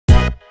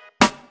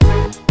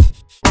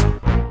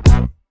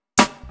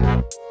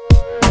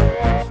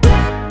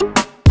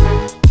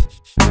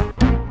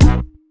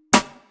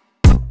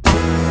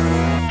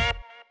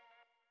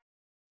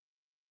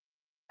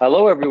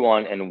Hello,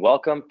 everyone, and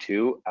welcome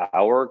to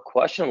our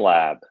question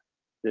lab.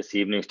 This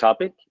evening's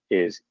topic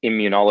is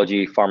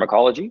Immunology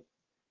Pharmacology,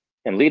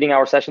 and leading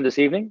our session this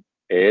evening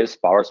is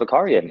Paras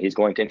Vakarian, and he's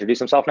going to introduce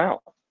himself now.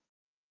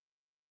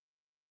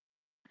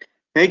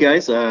 Hey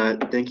guys,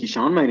 thank you,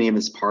 Sean. My name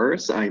is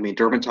Paras. I'm a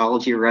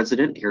dermatology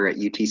resident here at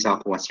UT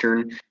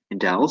Southwestern in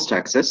Dallas,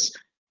 Texas.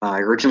 I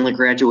originally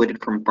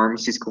graduated from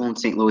pharmacy school in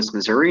St. Louis,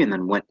 Missouri, and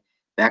then went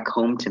back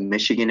home to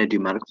Michigan to do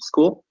medical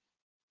school.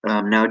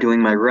 I'm now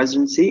doing my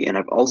residency, and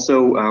I've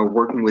also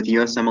working with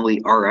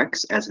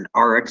USMLE-Rx as an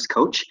RX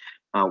coach,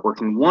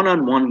 working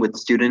one-on-one with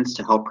students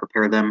to help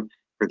prepare them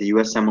for the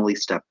USMLE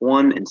Step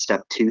 1 and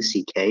Step 2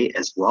 CK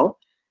as well.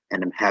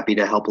 And I'm happy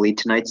to help lead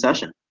tonight's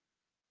session.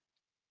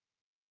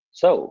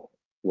 So,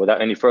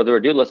 without any further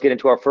ado, let's get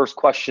into our first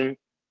question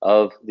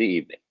of the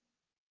evening.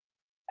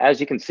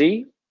 As you can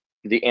see,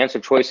 the answer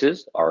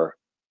choices are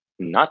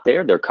not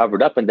there. They're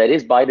covered up, and that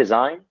is by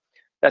design.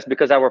 That's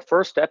because our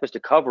first step is to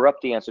cover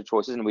up the answer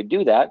choices, and we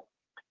do that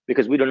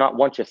because we do not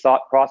want your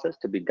thought process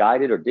to be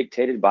guided or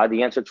dictated by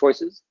the answer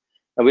choices.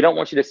 And we don't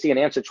want you to see an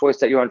answer choice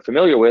that you're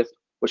unfamiliar with,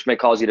 which may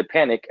cause you to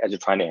panic as you're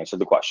trying to answer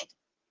the question.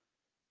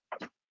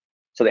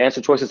 So the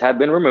answer choices have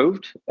been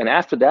removed, and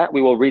after that,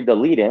 we will read the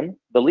lead-in.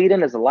 The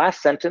lead-in is the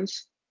last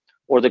sentence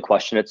or the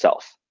question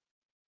itself.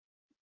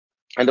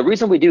 And the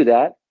reason we do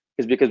that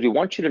is because we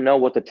want you to know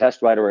what the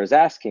test writer is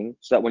asking,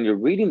 so that when you're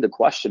reading the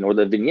question or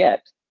the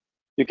vignette,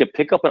 you can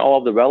pick up on all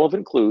of the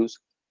relevant clues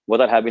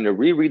without having to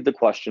reread the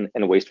question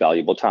and waste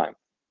valuable time.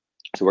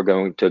 So we're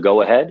going to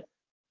go ahead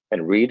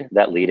and read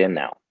that lead-in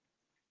now.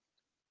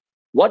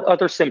 What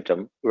other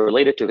symptom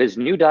related to his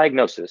new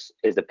diagnosis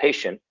is the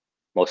patient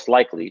most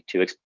likely to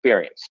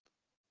experience?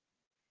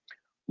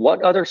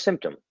 What other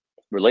symptom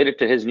related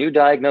to his new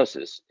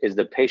diagnosis is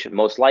the patient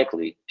most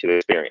likely to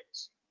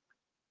experience?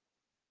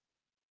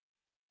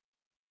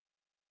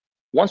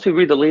 Once we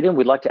read the lead-in,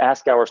 we'd like to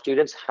ask our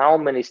students how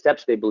many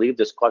steps they believe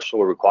this question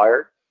will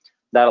require.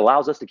 That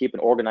allows us to keep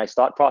an organized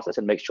thought process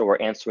and make sure we're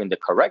answering the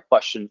correct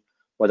question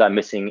without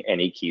missing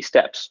any key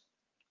steps.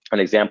 An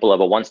example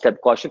of a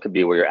one-step question could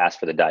be where you're asked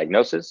for the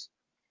diagnosis.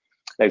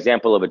 An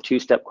example of a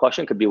two-step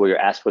question could be where you're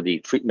asked for the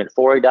treatment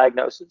for a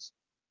diagnosis.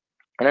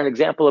 And an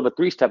example of a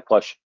three-step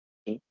question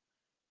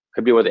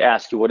could be where they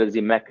ask you what is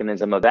the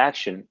mechanism of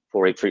action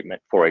for a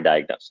treatment for a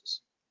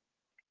diagnosis.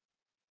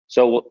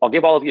 So I'll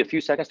give all of you a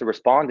few seconds to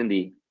respond in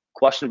the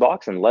question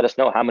box and let us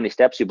know how many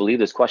steps you believe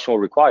this question will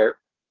require,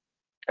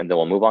 and then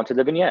we'll move on to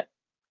the vignette.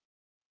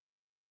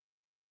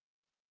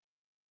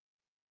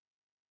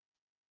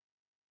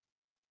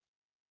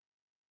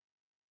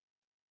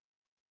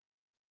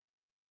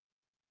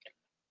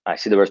 I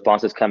see the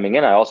responses coming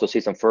in. I also see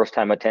some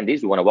first-time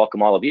attendees. We want to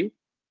welcome all of you.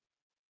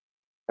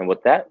 And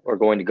with that, we're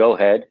going to go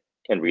ahead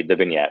and read the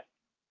vignette.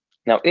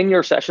 Now, in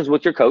your sessions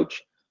with your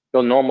coach,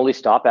 you'll normally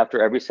stop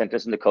after every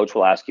sentence, and the coach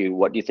will ask you,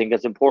 what do you think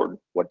is important?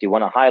 What do you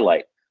want to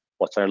highlight?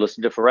 What's on your list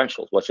of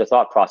differentials? What's your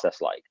thought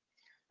process like?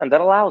 And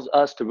that allows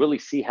us to really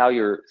see how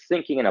you're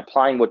thinking and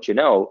applying what you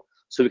know,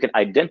 so we can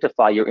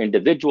identify your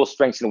individual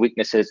strengths and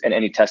weaknesses and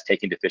any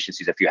test-taking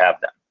deficiencies if you have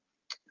them.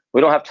 We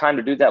don't have time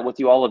to do that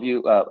with you, all of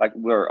you.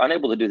 We're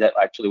unable to do that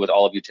actually with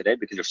all of you today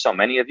because there's so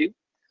many of you.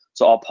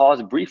 So I'll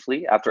pause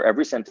briefly after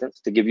every sentence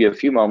to give you a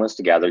few moments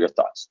to gather your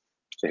thoughts.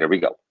 So here we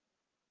go.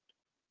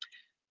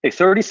 A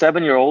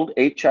 37-year-old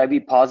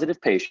HIV positive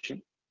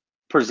patient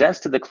presents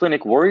to the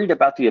clinic worried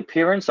about the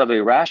appearance of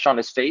a rash on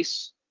his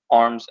face,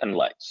 arms, and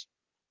legs.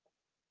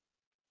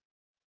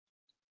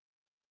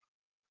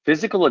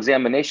 Physical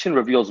examination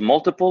reveals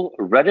multiple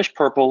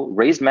reddish-purple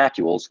raised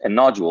macules and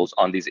nodules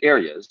on these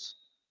areas,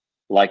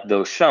 like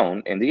those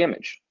shown in the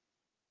image.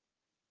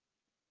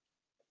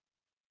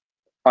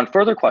 On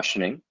further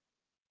questioning,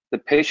 the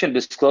patient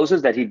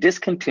discloses that he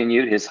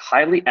discontinued his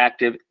highly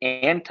active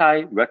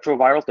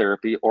antiretroviral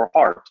therapy, or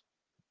HART,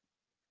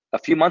 a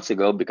few months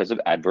ago because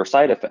of adverse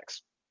side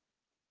effects.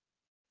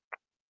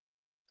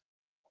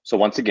 So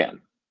once again,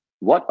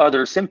 what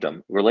other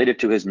symptom related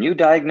to his new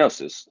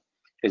diagnosis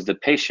is the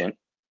patient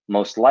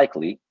most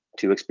likely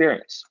to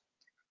experience?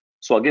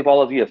 So I'll give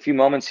all of you a few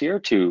moments here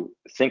to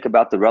think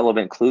about the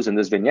relevant clues in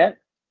this vignette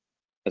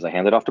as I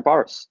hand it off to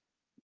Paras.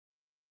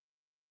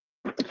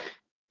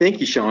 Thank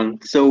you, Sean.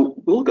 So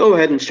we'll go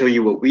ahead and show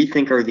you what we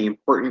think are the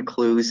important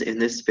clues in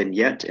this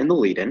vignette in the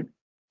lead-in.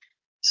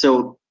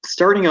 So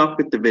starting off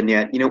with the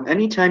vignette,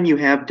 anytime you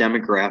have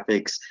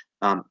demographics,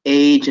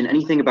 age, and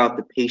anything about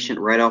the patient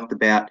right off the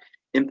bat,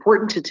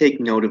 important to take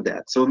note of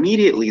that. So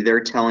immediately they're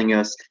telling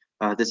us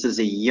this is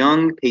a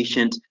young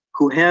patient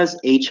who has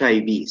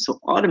HIV. So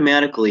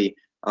automatically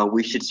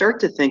we should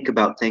start to think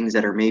about things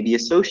that are maybe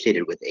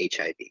associated with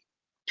HIV.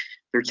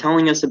 They're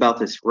telling us about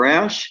this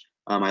rash.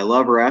 I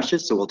love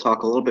rashes, so we'll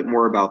talk a little bit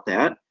more about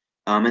that.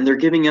 And they're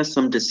giving us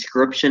some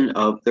description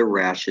of the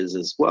rashes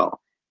as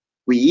well.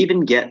 We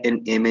even get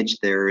an image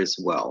there as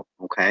well,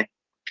 okay?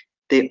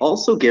 They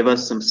also give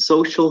us some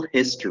social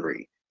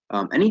history.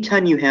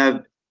 Anytime you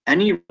have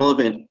any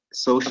relevant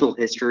social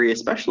history,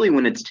 especially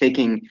when it's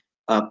taking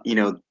up,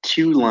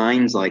 2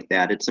 lines like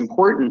that, it's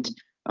important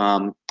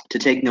to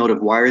take note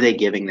of why are they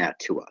giving that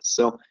to us.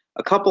 So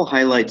a couple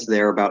highlights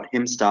there about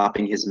him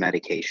stopping his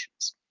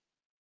medications.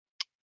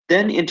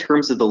 Then in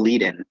terms of the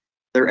lead-in,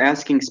 they're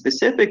asking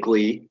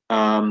specifically,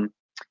 in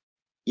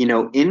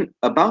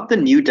about the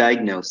new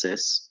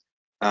diagnosis,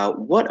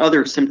 what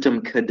other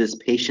symptom could this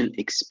patient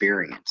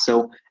experience?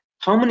 So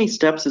how many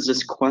steps is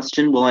this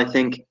question? Well, I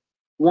think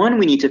one,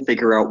 we need to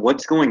figure out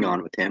what's going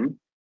on with him.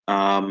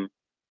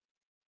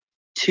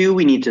 Two,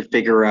 we need to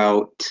figure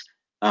out,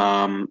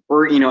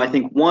 I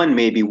think one,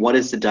 maybe what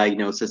is the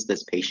diagnosis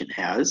this patient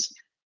has?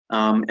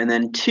 And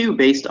then two,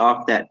 based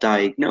off that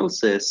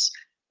diagnosis,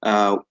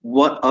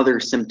 what other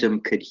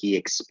symptom could he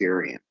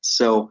experience?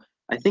 So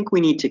I think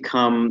we need to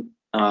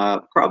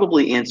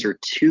probably answer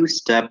 2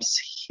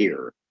 steps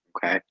here,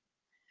 okay?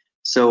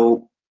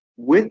 So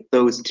with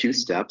those 2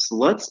 steps,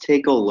 let's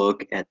take a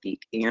look at the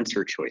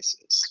answer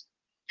choices.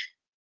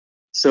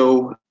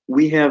 So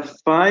we have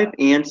 5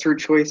 answer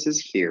choices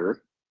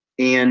here,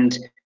 and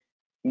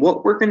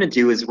what we're going to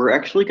do is we're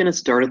actually going to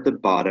start at the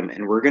bottom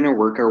and we're going to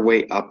work our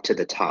way up to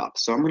the top.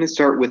 So I'm going to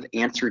start with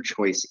answer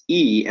choice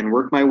E and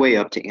work my way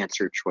up to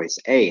answer choice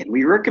A, and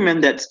we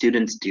recommend that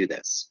students do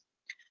this.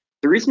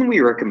 The reason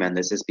we recommend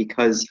this is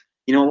because,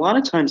 a lot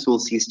of times we'll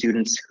see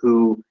students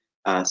who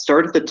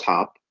start at the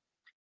top,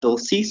 they'll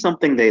see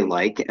something they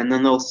like, and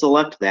then they'll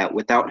select that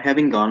without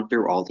having gone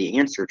through all the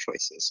answer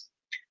choices.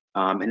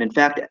 And in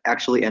fact,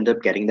 actually end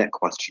up getting that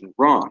question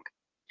wrong.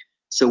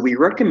 So we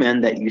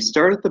recommend that you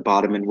start at the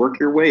bottom and work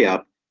your way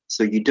up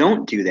so you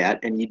don't do that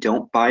and you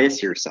don't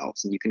bias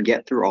yourselves and you can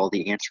get through all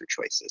the answer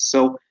choices.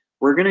 So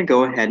we're going to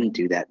go ahead and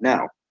do that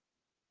now.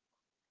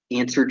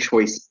 Answer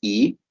choice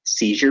E,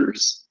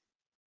 seizures.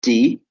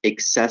 D,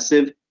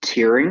 excessive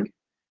tearing.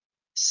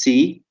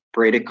 C,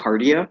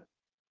 bradycardia.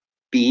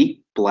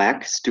 B,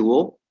 black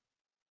stool.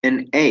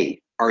 And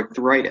A,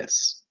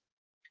 arthritis.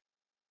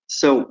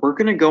 So we're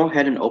going to go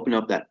ahead and open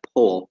up that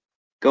poll.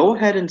 Go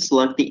ahead and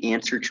select the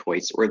answer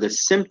choice or the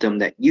symptom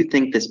that you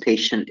think this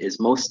patient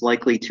is most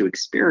likely to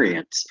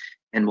experience,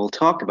 and we'll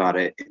talk about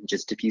it in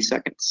just a few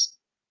seconds.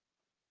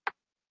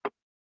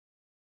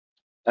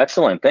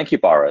 Excellent. Thank you,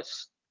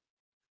 Paris.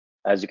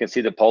 As you can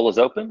see, the poll is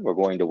open. We're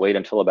going to wait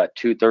until about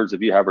 2/3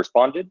 of you have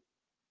responded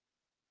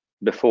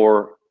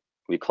before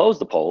we close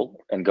the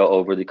poll and go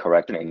over the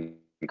correct and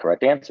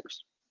incorrect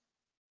answers.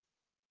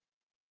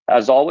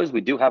 As always,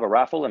 we do have a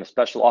raffle and a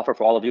special offer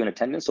for all of you in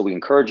attendance, so we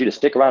encourage you to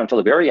stick around until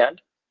the very end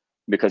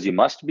because you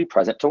must be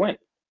present to win.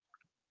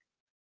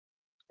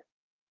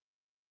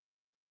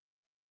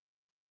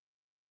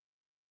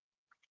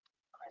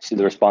 I see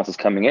the responses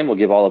coming in. We'll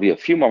give all of you a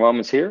few more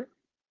moments here.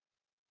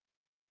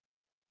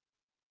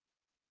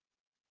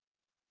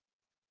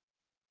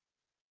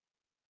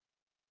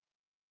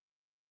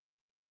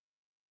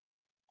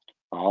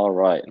 All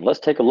right, let's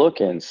take a look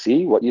and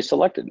see what you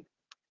selected.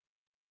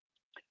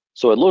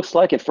 So it looks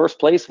like in first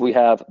place, we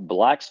have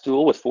black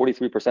stool with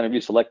 43% of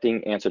you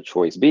selecting answer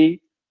choice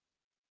B.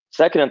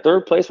 Second and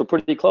third place, we're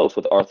pretty close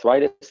with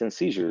arthritis and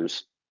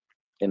seizures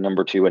in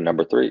number 2 and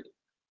number 3.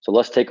 So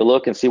let's take a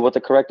look and see what the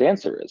correct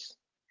answer is.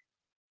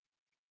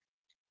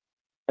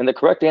 And the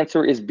correct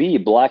answer is B,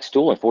 black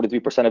stool, and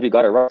 43% of you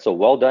got it right. So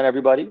well done,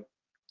 everybody.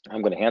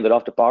 I'm going to hand it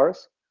off to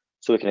Paris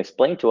so he can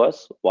explain to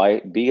us why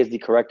B is the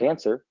correct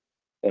answer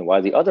and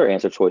why the other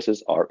answer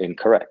choices are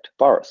incorrect.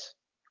 Paris.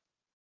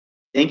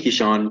 Thank you,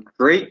 Sean.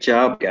 Great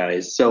job,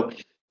 guys. So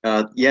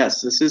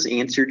yes, this is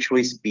answer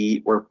choice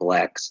B, or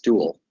black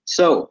stool.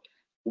 So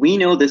we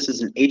know this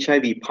is an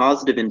HIV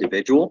positive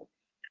individual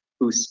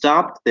who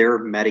stopped their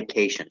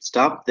medication,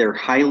 stopped their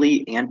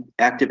highly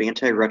active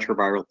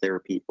antiretroviral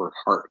therapy for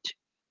heart.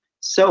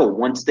 So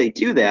once they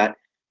do that,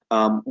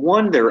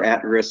 one, they're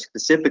at risk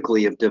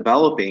specifically of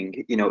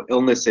developing,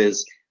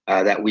 illnesses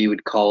that we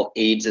would call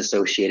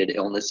AIDS-associated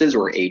illnesses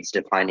or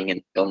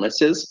AIDS-defining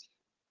illnesses,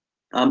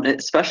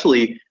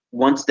 especially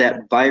once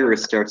that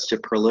virus starts to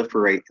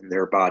proliferate in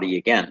their body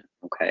again,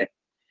 okay?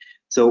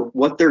 So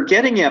what they're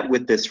getting at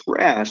with this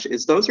rash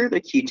is those are the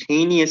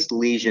cutaneous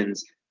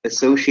lesions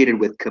associated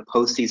with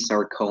Kaposi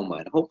sarcoma,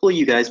 and hopefully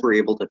you guys were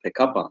able to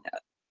pick up on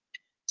that.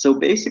 So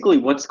basically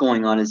what's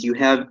going on is you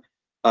have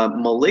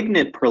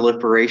malignant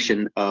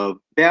proliferation of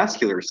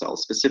vascular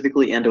cells,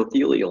 specifically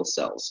endothelial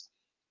cells,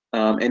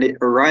 and it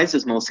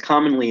arises most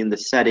commonly in the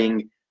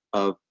setting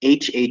of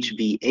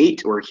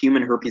HHV8 or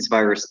human herpes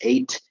virus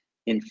 8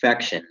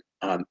 infection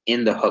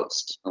in the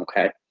host,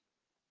 okay?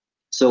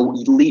 So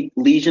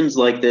lesions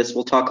like this,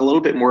 we'll talk a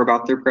little bit more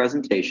about their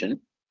presentation.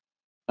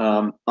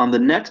 On the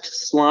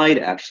next slide,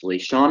 actually,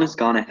 Sean has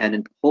gone ahead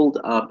and pulled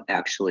up,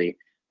 actually,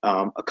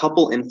 a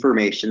couple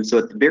information. So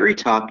at the very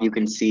top, you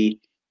can see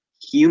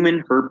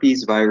human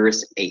herpes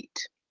virus 8.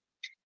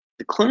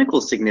 The clinical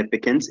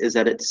significance is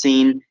that it's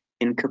seen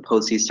in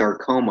Kaposi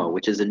sarcoma,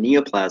 which is a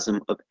neoplasm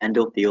of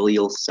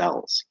endothelial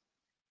cells.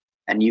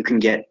 And you can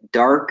get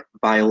dark,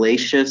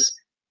 violaceous,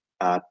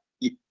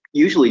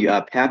 usually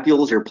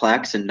papules or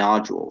plaques and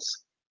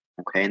nodules.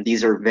 Okay, and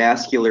these are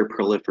vascular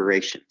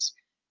proliferations.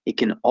 It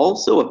can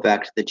also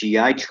affect the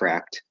GI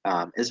tract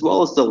as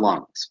well as the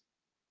lungs.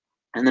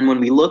 And then when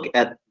we look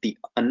at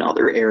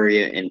another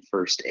area in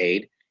first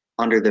aid,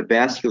 under the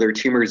vascular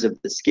tumors of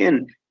the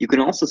skin, you can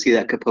also see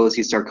that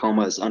Kaposi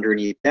sarcoma is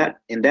underneath that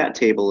in that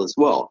table as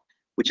well,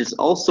 which is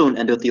also an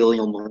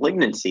endothelial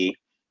malignancy,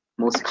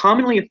 most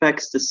commonly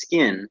affects the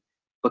skin,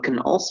 but can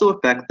also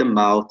affect the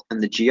mouth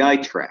and the GI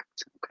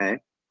tract, okay?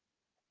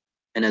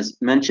 And as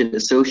mentioned,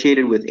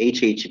 associated with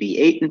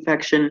HHV8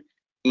 infection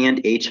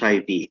and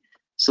HIV.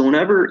 So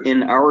whenever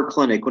in our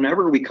clinic,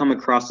 whenever we come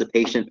across a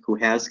patient who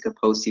has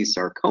Kaposi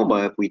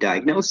sarcoma, if we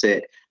diagnose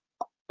it,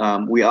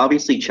 we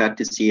obviously check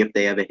to see if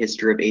they have a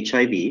history of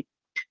HIV.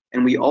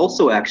 And we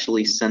also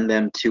actually send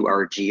them to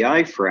our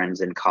GI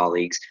friends and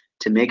colleagues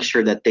to make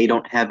sure that they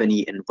don't have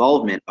any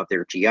involvement of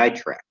their GI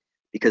tract.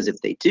 Because if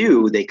they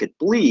do, they could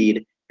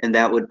bleed, and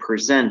that would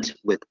present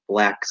with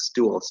black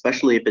stool,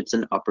 especially if it's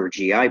an upper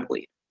GI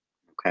bleed.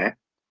 Okay?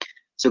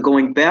 So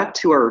going back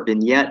to our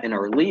vignette and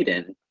our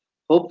lead-in,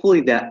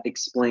 hopefully that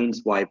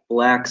explains why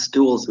black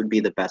stools would be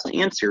the best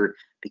answer,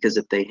 because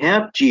if they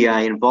have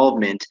GI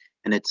involvement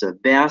and it's a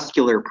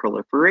vascular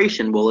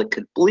proliferation, well, it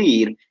could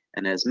bleed,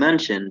 and as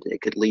mentioned,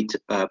 it could lead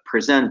to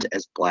present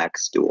as black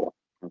stool,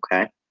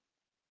 okay?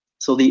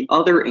 So the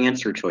other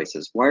answer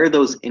choices, why are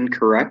those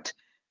incorrect?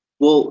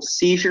 Well,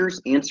 seizures,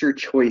 answer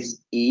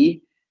choice E.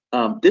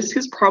 This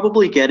is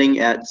probably getting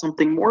at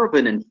something more of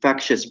an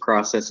infectious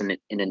process in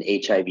an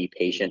HIV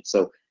patient.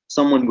 So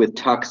someone with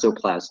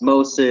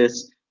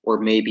toxoplasmosis or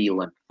maybe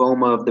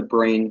lymphoma of the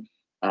brain.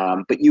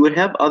 But you would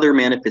have other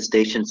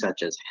manifestations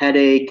such as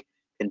headache,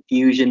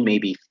 confusion,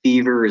 maybe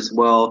fever as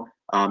well,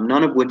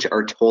 none of which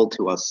are told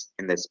to us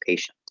in this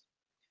patient.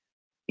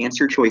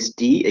 Answer choice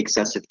D,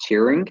 excessive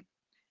tearing.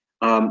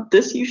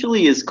 This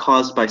usually is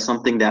caused by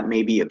something that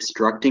may be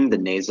obstructing the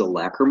nasal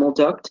lacrimal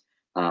duct.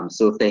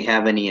 So if they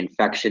have any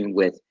infection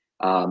with,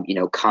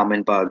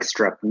 common bug,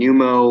 strep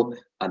pneumo,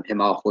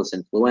 Haemophilus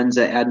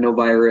influenza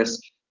adenovirus,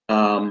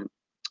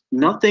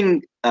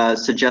 nothing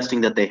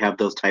suggesting that they have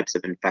those types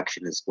of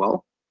infection as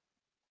well.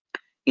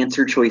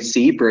 Answer choice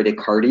C,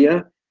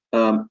 bradycardia.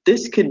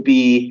 This could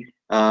be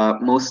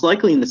most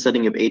likely in the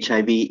setting of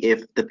HIV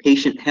if the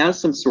patient has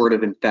some sort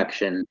of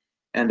infection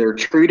and they're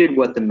treated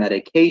with the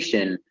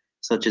medication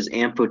such as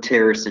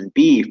amphotericin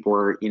B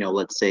for,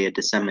 let's say a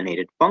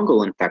disseminated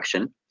fungal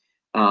infection,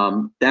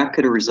 that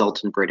could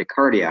result in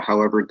bradycardia.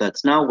 However,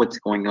 that's not what's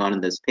going on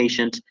in this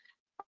patient.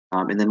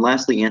 And then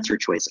lastly, answer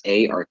choice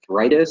A,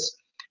 arthritis.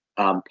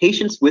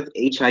 Patients with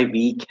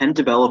HIV can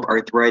develop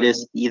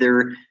arthritis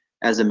either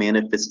as a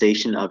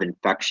manifestation of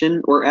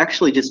infection or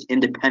actually just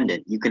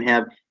independent. You can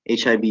have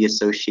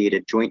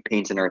HIV-associated joint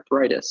pains and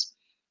arthritis.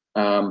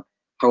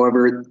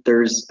 However,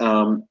 there's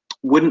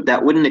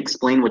wouldn't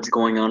explain what's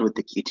going on with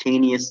the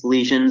cutaneous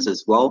lesions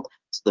as well.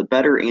 So the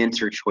better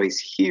answer choice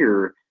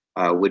here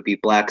would be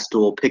black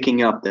stool,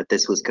 picking up that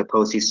this was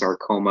Kaposi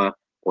sarcoma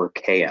or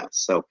KS.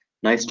 So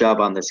nice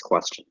job on this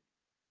question.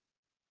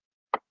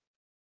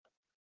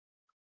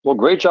 Well,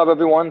 great job,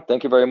 everyone.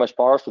 Thank you very much,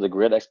 Paras, for the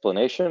great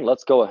explanation.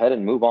 Let's go ahead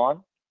and move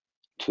on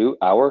to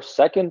our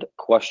second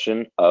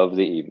question of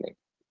the evening.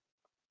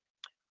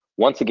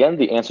 Once again,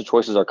 the answer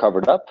choices are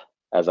covered up.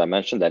 As I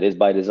mentioned, that is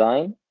by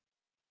design.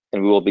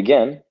 And we will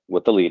begin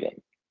with the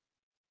lead-in.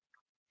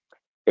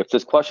 If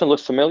this question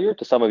looks familiar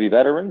to some of you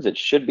veterans, it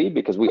should be,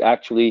 because we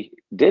actually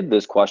did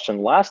this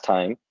question last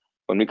time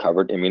when we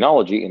covered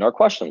immunology in our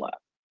question lab.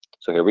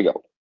 So here we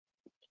go.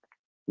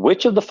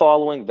 Which of the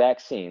following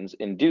vaccines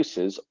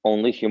induces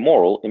only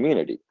humoral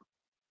immunity?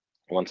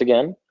 Once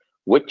again,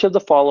 which of the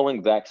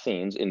following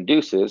vaccines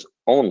induces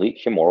only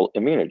humoral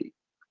immunity?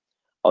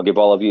 I'll give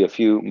all of you a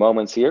few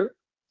moments here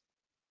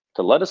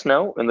to let us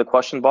know in the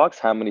question box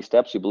how many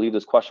steps you believe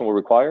this question will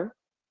require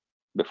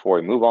before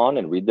we move on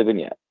and read the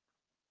vignette.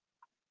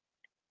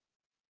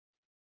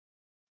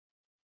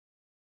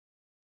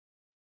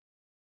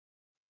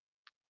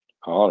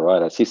 All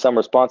right, I see some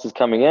responses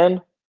coming in.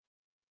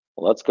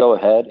 Let's go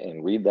ahead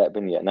and read that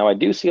vignette. Now, I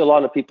do see a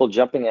lot of people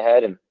jumping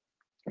ahead and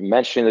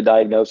mentioning the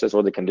diagnosis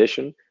or the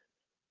condition.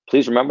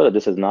 Please remember that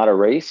this is not a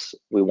race.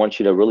 We want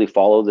you to really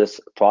follow this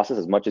process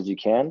as much as you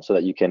can so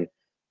that you can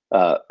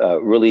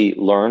really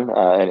learn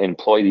and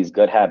employ these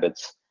good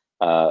habits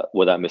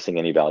without missing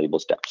any valuable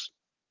steps.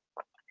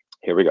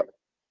 Here we go.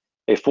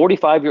 A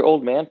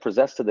 45-year-old man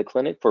presents to the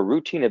clinic for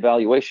routine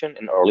evaluation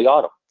in early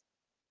autumn.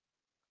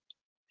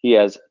 He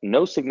has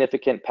no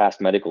significant past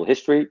medical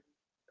history,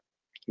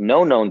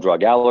 no known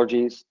drug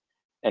allergies,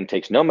 and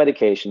takes no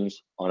medications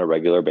on a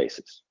regular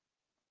basis.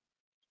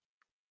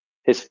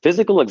 His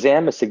physical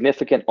exam is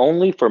significant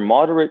only for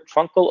moderate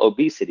truncal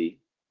obesity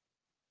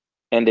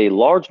and a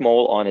large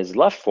mole on his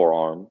left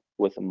forearm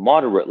with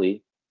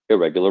moderately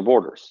irregular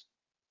borders.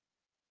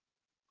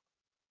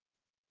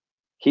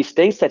 He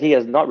states that he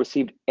has not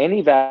received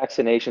any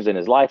vaccinations in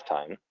his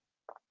lifetime,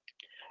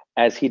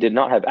 as he did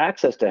not have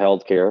access to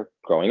healthcare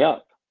growing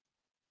up.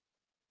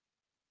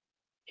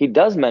 He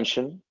does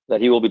mention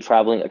that he will be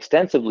traveling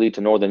extensively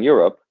to Northern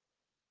Europe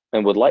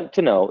and would like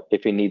to know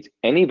if he needs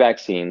any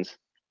vaccines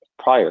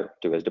prior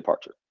to his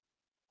departure.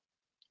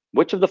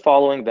 Which of the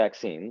following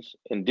vaccines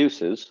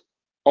induces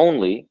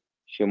only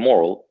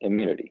humoral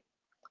immunity?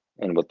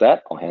 And with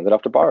that, I'll hand it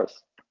off to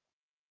Boris.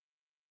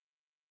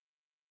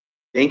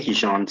 Thank you,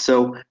 Sean.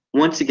 So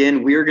once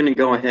again, we are going to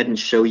go ahead and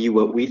show you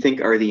what we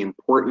think are the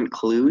important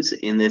clues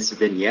in this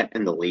vignette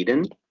and the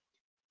lead-in.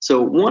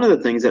 So one of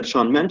the things that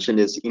Sean mentioned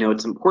is,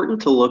 it's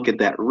important to look at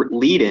that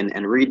lead-in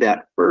and read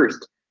that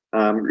first,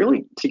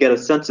 really to get a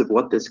sense of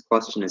what this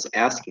question is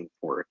asking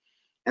for.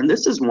 And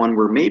this is one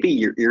where maybe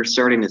you're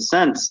starting to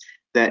sense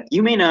that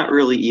you may not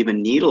really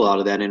even need a lot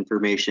of that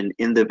information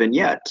in the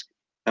vignette.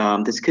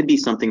 This could be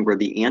something where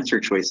the answer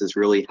choices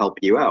really help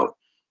you out.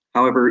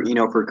 However,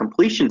 for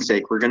completion's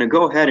sake, we're going to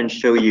go ahead and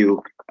show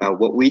you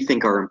what we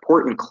think are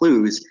important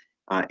clues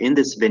in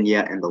this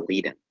vignette and the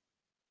lead-in.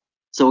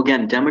 So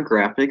again,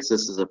 demographics,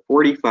 this is a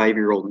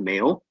 45-year-old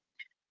male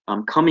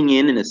coming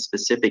in a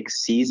specific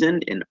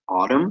season in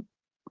autumn,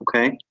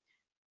 okay?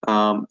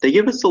 They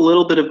give us a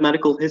little bit of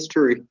medical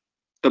history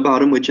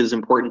about him, which is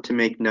important to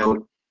make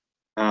note.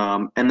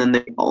 And then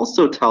they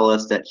also tell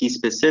us that he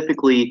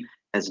specifically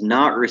has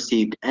not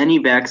received any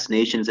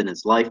vaccinations in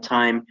his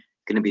lifetime,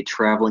 going to be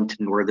traveling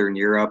to Northern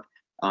Europe.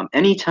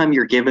 Anytime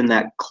you're given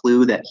that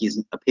clue that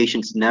a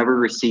patient's never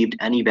received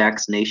any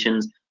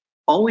vaccinations,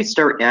 always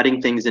start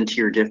adding things into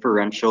your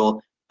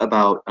differential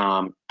about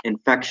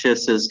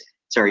infections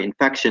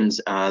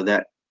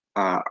that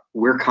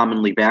we're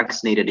commonly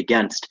vaccinated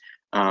against.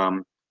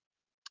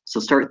 So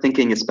start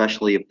thinking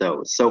especially of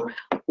those. So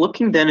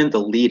looking then in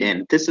the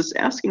lead-in, this is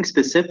asking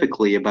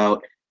specifically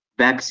about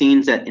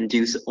vaccines that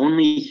induce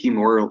only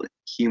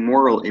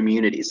humoral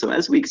immunity. So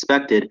as we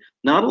expected,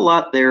 not a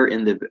lot there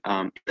in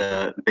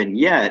the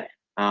vignette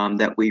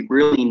that we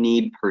really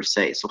need per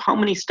se. So how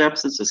many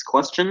steps is this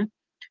question?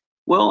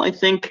 Well, I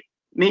think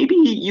maybe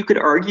you could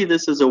argue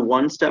this is a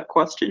one-step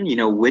question,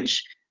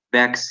 which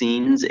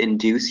vaccines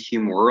induce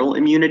humoral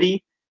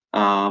immunity.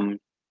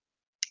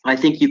 I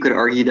think you could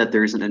argue that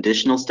there's an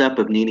additional step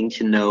of needing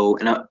to know,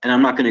 and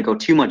I'm not going to go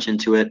too much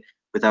into it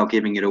without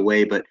giving it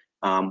away, but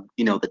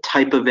the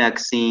type of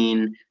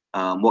vaccine,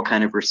 what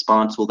kind of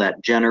response will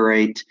that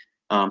generate?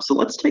 So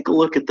let's take a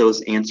look at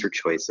those answer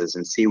choices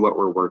and see what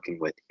we're working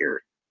with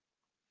here.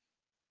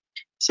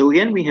 So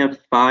again, we have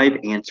 5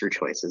 answer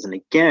choices. And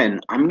again,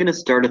 I'm going to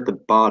start at the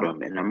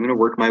bottom and I'm going to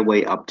work my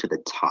way up to the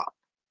top.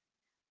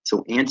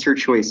 So answer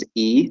choice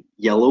E,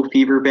 yellow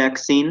fever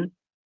vaccine.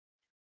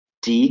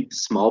 D,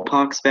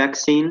 smallpox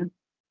vaccine.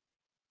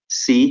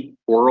 C,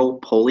 oral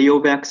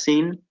polio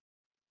vaccine.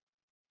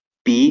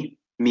 B,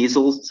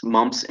 measles,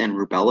 mumps, and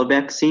rubella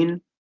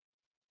vaccine.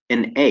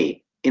 And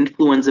A,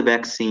 influenza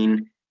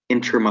vaccine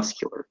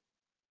intramuscular.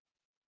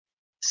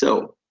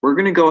 So we're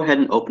going to go ahead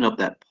and open up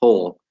that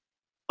poll.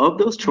 Of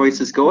those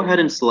choices, go ahead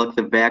and select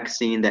the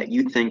vaccine that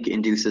you think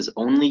induces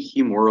only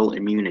humoral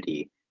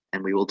immunity,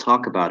 and we will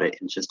talk about it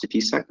in just a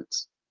few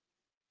seconds.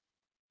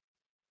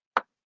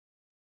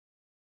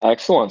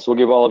 Excellent. So we'll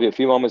give all of you a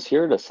few moments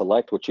here to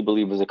select what you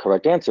believe is the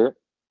correct answer.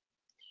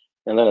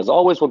 And then as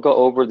always, we'll go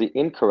over the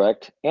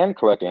incorrect and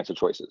correct answer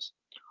choices.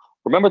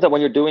 Remember that when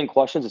you're doing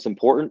questions, it's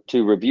important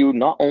to review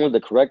not only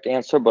the correct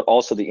answer, but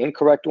also the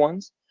incorrect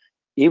ones.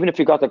 Even if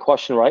you got the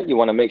question right, you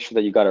want to make sure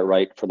that you got it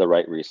right for the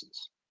right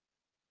reasons.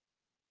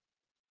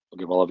 We'll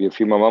give all of you a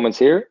few more moments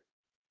here.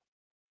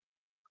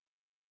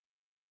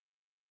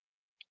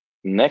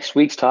 Next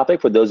week's topic,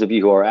 for those of you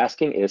who are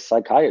asking, is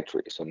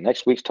psychiatry. So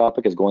next week's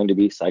topic is going to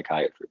be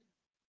psychiatry.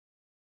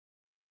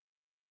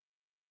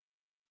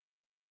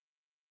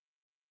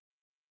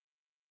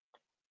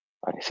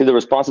 I see the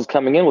responses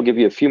coming in. We'll give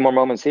you a few more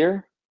moments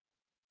here.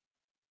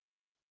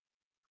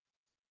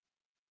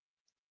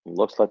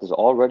 Looks like there's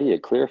already a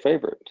clear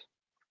favorite.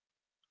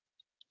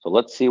 So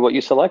let's see what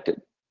you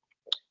selected.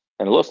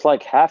 And it looks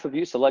like half of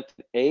you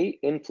selected A,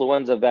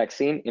 influenza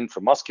vaccine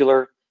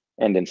intramuscular.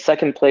 And in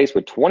second place,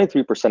 with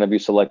 23% of you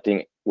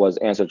selecting, was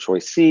answer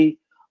choice C,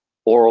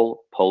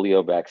 oral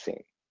polio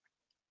vaccine.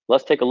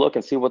 Let's take a look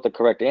and see what the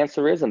correct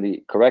answer is. And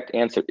the correct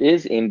answer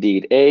is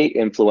indeed A,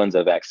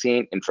 influenza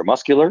vaccine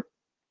intramuscular.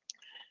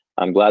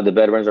 I'm glad the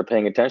veterans are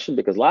paying attention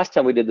because last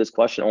time we did this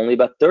question, only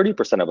about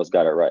 30% of us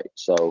got it right.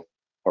 So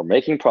we're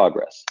making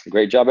progress.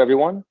 Great job,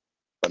 everyone.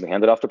 Let me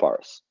hand it off to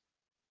Paris.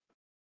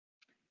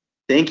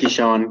 Thank you,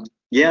 Sean.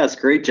 Yes,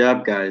 great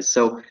job, guys.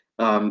 So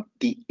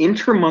the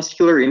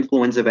intramuscular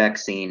influenza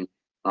vaccine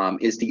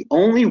is the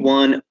only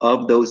one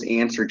of those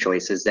answer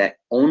choices that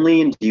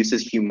only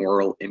induces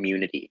humoral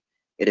immunity.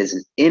 It is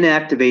an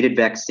inactivated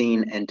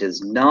vaccine and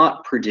does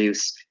not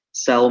produce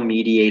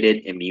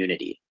cell-mediated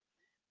immunity.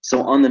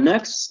 So on the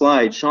next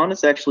slide, Sean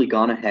has actually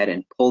gone ahead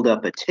and pulled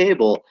up a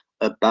table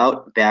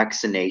about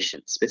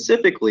vaccination,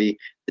 specifically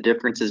the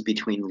differences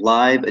between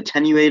live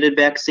attenuated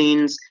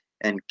vaccines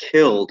and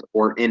killed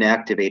or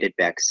inactivated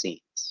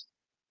vaccines.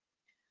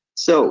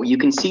 So you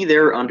can see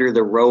there under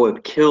the row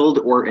of killed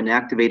or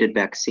inactivated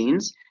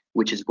vaccines,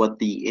 which is what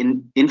the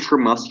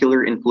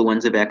intramuscular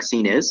influenza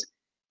vaccine is,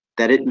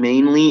 that it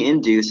mainly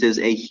induces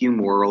a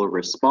humoral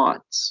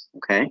response,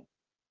 okay?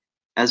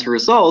 As a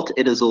result,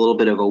 it is a little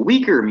bit of a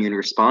weaker immune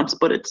response,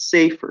 but it's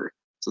safer.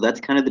 So that's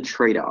kind of the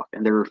trade-off.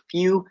 And there are a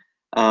few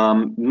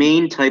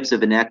main types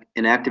of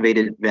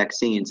inactivated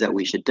vaccines that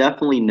we should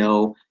definitely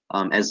know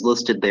as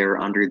listed there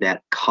under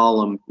that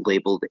column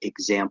labeled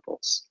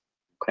examples.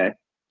 Okay.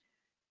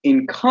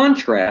 In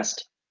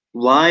contrast,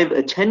 live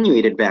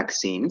attenuated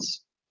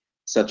vaccines,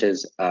 such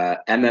as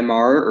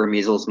MMR or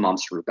measles,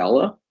 mumps,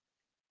 rubella,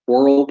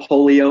 oral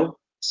polio,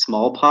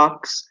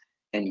 smallpox,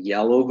 and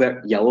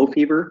yellow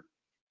fever,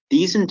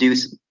 these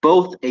induce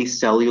both a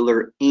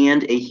cellular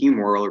and a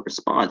humoral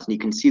response. And you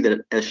can see that,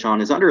 as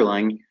Sean is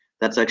underlining,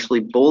 that's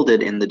actually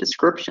bolded in the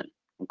description,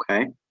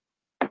 okay?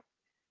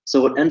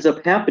 So what ends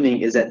up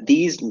happening is that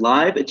these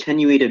live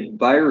attenuated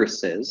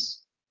viruses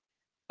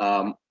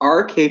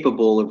are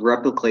capable of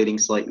replicating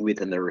slightly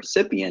within the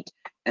recipient,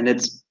 and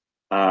it's,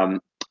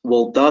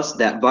 well, thus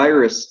that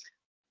virus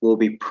will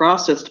be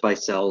processed by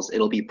cells,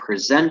 it'll be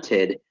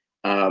presented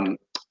on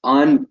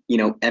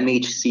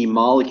MHC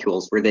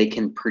molecules where they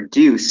can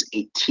produce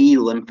a T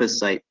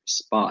lymphocyte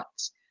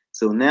response.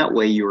 So in that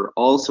way, you're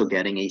also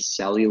getting a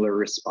cellular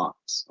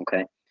response,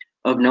 okay?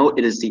 Of note,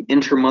 it is the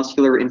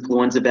intramuscular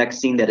influenza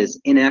vaccine that is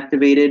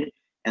inactivated,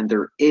 and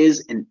there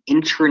is an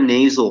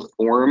intranasal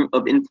form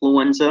of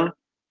influenza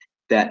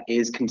that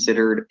is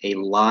considered a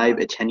live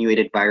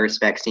attenuated virus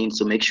vaccine.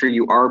 So make sure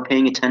you are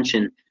paying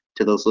attention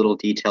to those little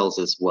details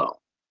as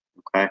well,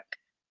 okay?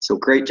 So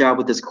great job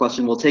with this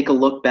question. We'll take a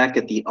look back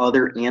at the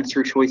other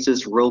answer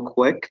choices real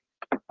quick.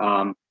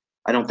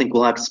 I don't think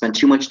we'll have to spend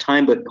too much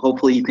time, but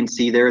hopefully you can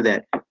see there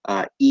that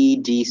E,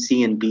 D,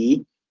 C, and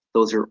B,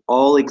 those are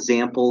all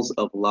examples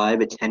of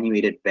live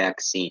attenuated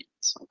vaccines,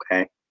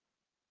 okay?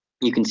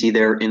 You can see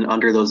there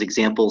under those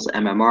examples,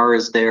 MMR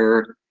is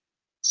there,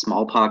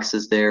 smallpox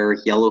is there,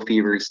 yellow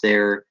fever is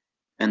there,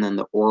 and then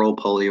the oral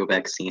polio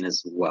vaccine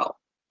as well,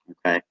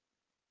 okay?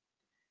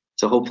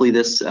 So hopefully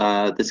this,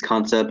 this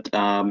concept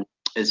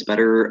is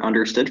better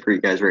understood for you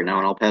guys right now,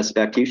 and I'll pass it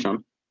back to you,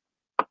 Sean.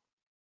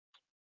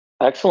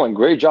 Excellent.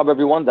 Great job,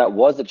 everyone. That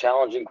was a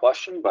challenging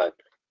question, but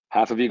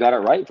half of you got it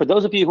right. For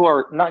those of you who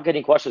are not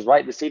getting questions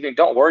right this evening,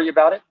 don't worry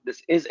about it.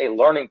 This is a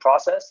learning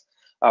process.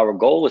 Our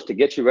goal is to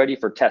get you ready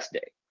for test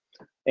day.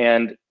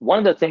 And one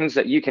of the things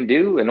that you can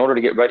do in order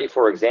to get ready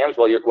for exams,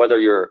 whether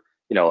you're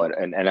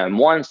an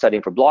M1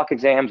 studying for block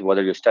exams,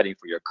 whether you're studying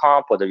for your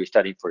comp, whether you're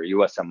studying for your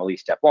USMLE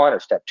step 1 or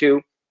step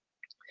 2,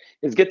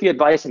 is get the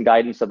advice and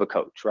guidance of a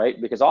coach, right?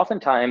 Because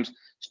oftentimes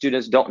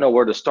students don't know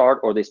where to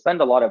start, or they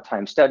spend a lot of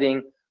time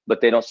studying, but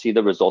they don't see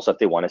the results that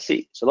they want to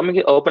see. So let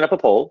me open up a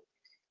poll,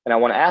 and I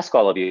want to ask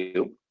all of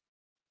you,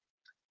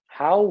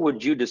 how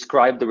would you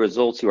describe the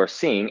results you are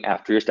seeing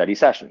after your study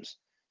sessions?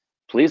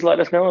 Please let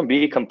us know and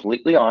be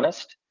completely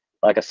honest.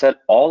 Like I said,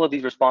 all of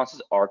these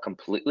responses are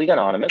completely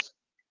anonymous.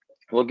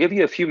 We'll give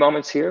you a few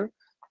moments here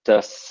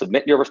to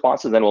submit your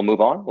responses, then we'll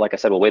move on. Like I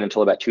said, we'll wait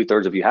until about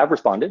 2/3 of you have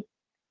responded.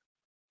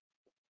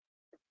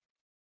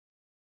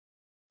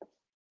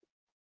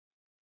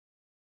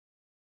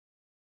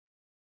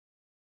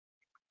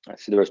 I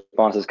see the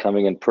responses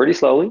coming in pretty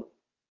slowly.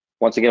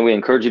 Once again, we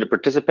encourage you to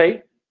participate.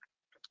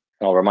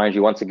 And I'll remind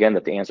you once again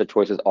that the answer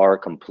choices are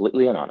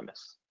completely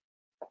anonymous.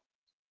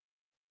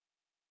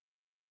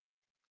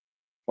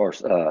 Or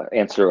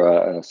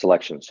answer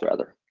selections,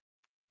 rather.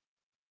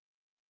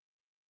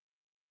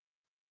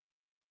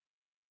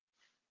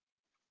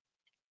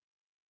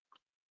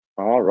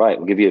 All right,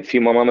 we'll give you a few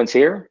more moments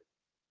here.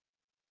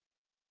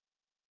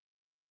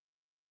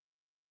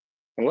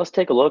 And let's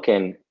take a look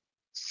and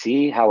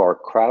see how our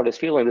crowd is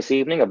feeling this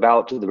evening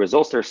about the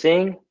results they're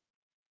seeing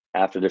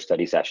after their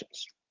study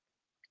sessions.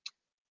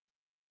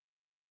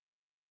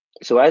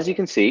 So as you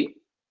can see,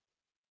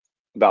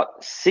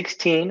 about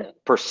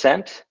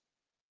 16%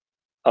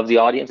 of the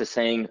audience is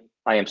saying,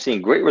 I am seeing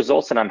great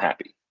results and I'm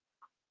happy.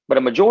 But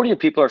a majority of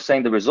people are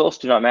saying the results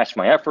do not match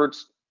my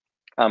efforts,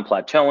 I'm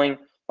plateauing,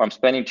 or I'm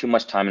spending too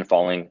much time and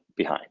falling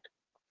behind.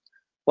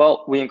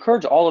 Well, we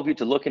encourage all of you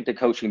to look into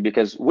coaching,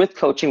 because with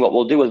coaching, what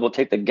we'll do is we'll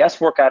take the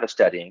guesswork out of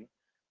studying.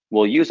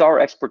 We'll use our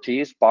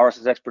expertise,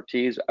 Boris's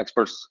expertise,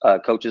 experts,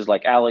 coaches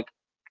like Alec,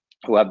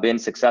 who have been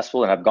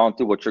successful and have gone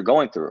through what you're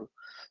going through.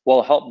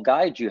 We'll help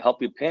guide you,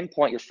 help you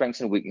pinpoint your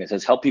strengths and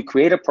weaknesses, help you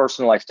create a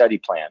personalized study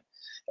plan,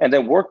 and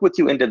then work with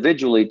you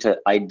individually to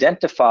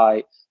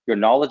identify your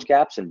knowledge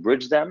gaps and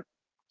bridge them,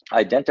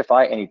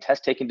 identify any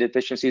test taking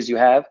deficiencies you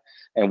have,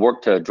 and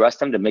work to address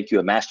them to make you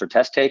a master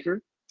test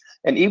taker.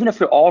 And even if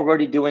you're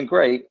already doing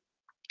great,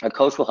 a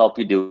coach will help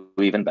you do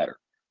even better,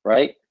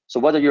 right? So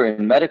whether you're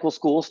in medical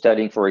school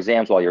studying for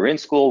exams while you're in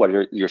school,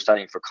 whether you're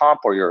studying for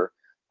comp or your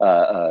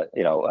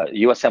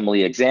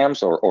USMLE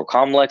exams or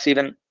COMLEX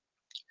even,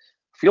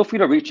 feel free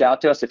to reach out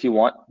to us if you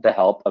want the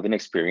help of an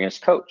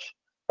experienced coach,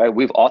 right?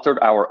 We've authored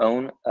our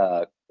own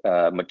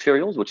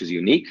materials, which is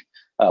unique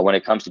when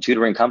it comes to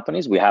tutoring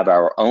companies. We have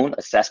our own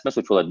assessments,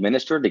 which we'll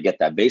administer to get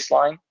that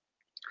baseline.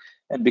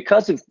 And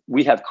because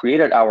we have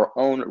created our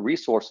own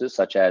resources,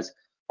 such as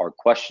our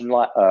question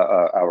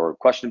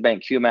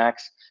bank QMax,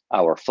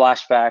 our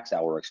flashbacks,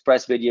 our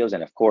express videos,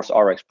 and of course,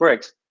 RX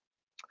bricks,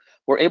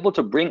 we're able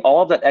to bring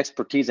all of that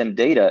expertise and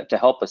data to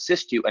help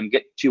assist you and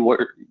get you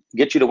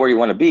to where you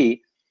want to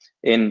be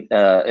in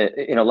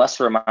a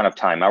lesser amount of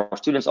time. Our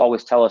students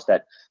always tell us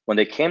that when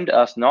they came to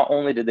us, not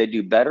only did they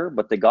do better,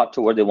 but they got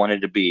to where they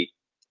wanted to be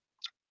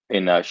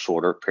in a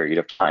shorter period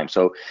of time.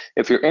 So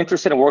if you're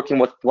interested in working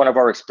with one of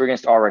our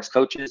experienced RX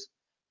coaches,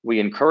 we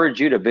encourage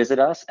you to visit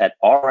us at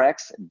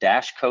rx-coach.com.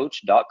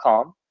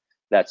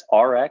 That's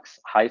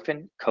rx-coach.com.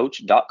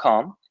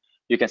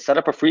 You can set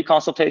up a free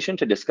consultation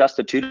to discuss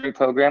the tutoring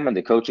program and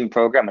the coaching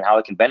program and how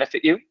it can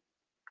benefit you.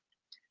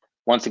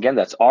 Once again,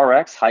 that's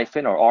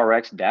rx-coach.com.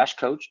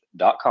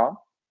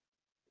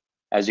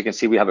 As you can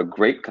see, we have a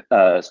great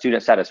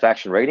student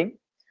satisfaction rating.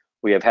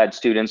 We have had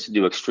students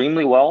do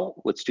extremely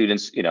well, with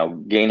students,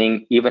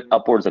 gaining even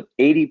upwards of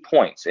 80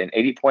 points, an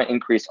 80-point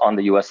increase on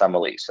the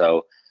USMLE.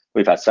 So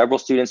we've had several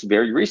students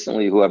very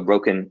recently who have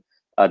broken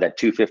that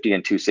 250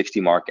 and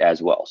 260 mark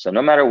as well. So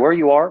no matter where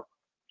you are,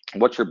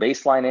 what your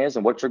baseline is,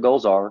 and what your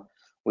goals are,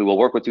 we will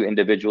work with you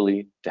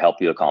individually to help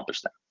you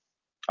accomplish them.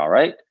 All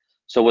right.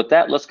 So with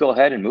that, let's go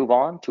ahead and move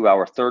on to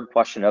our third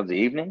question of the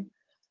evening.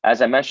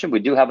 As I mentioned, we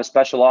do have a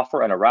special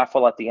offer and a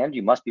raffle at the end.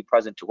 You must be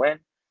present to win.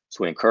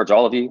 So we encourage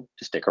all of you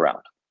to stick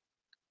around.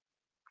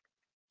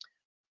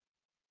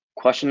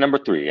 Question number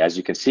 3. As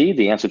you can see,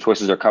 the answer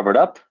choices are covered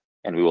up,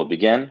 and we will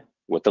begin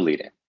with the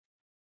lead-in.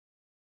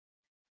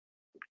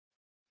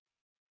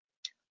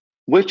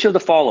 Which of the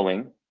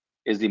following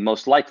is the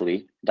most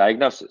likely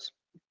diagnosis?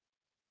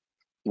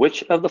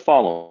 Which of the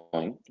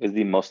following is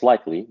the most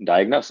likely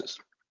diagnosis?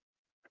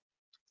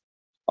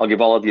 I'll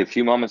give all of you a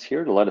few moments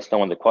here to let us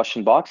know in the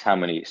question box how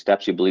many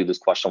steps you believe this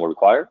question will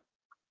require.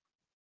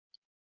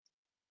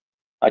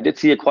 I did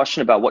see a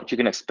question about what you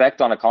can expect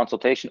on a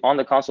consultation. On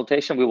the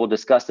consultation, we will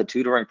discuss the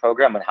tutoring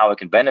program and how it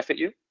can benefit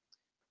you.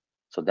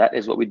 So that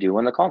is what we do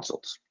in the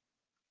consults.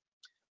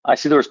 I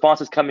see the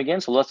responses coming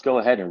in, so let's go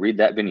ahead and read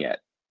that vignette.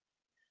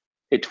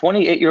 A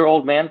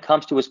 28-year-old man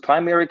comes to his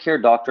primary care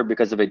doctor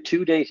because of a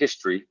 2-day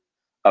history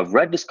of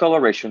red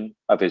discoloration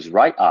of his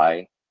right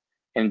eye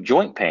and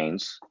joint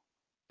pains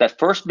that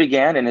first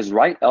began in his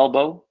right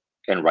elbow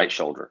and right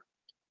shoulder.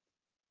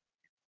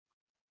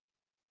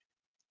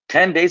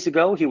 10 days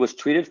ago, he was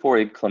treated for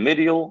a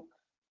chlamydial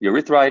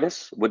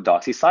urethritis with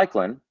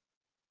doxycycline.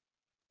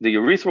 The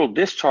urethral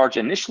discharge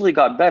initially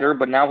got better,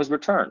 but now has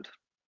returned.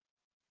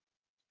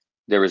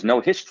 There is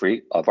no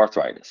history of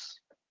arthritis.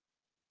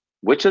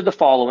 Which of the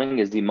following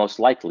is the most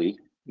likely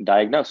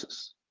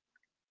diagnosis?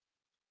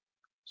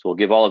 So we'll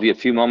give all of you a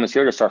few moments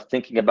here to start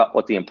thinking about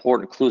what the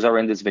important clues are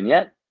in this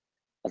vignette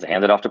as I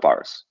hand it off to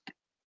Paris.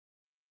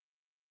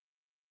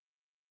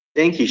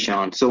 Thank you,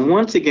 Sean. So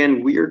once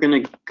again, we are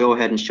going to go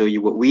ahead and show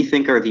you what we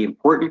think are the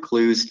important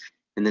clues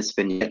in this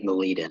vignette in the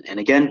lead-in. And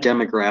again,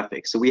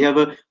 demographics. So we have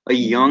a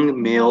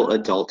young male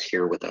adult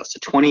here with us, a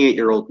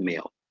 28-year-old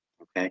male,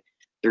 okay?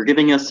 They're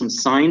giving us some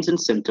signs and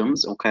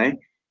symptoms, okay?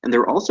 And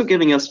they're also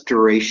giving us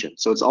duration.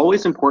 So it's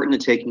always important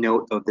to take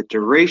note of the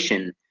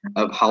duration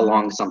of how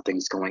long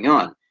something's going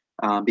on,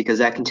 because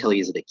that can tell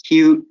you is it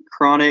acute,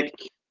 chronic,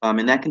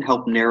 and that can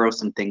help narrow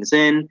some things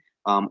in,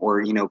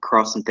 or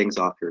cross some things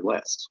off your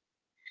list.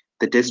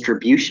 The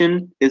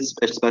distribution is,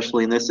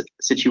 especially in this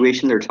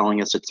situation, they're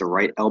telling us it's the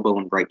right elbow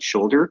and right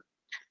shoulder.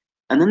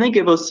 And then they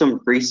give us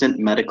some recent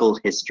medical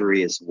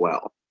history as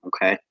well,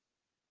 okay?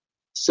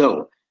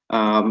 So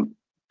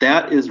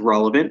that is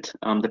relevant,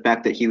 the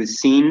fact that he was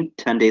seen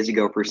 10 days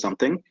ago for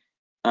something.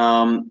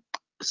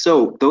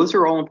 So those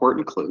are all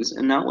important clues.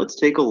 And now let's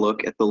take a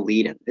look at the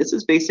lead-in. This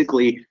is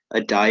basically a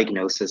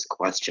diagnosis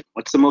question.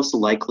 What's the most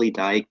likely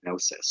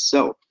diagnosis?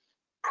 So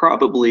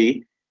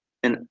probably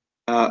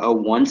a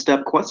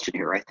one-step question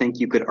here. I think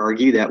you could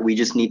argue that we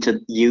just need to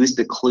use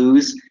the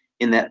clues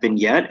in that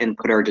vignette and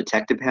put our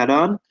detective hat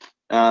on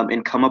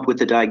and come up with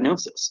the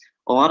diagnosis.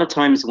 A lot of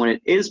times when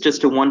it is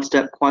just a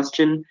one-step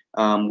question,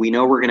 we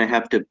know we're going to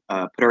have to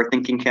put our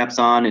thinking caps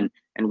on and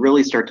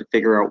really start to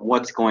figure out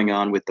what's going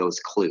on with those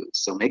clues.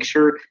 So make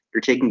sure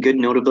you're taking good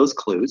note of those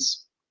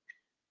clues.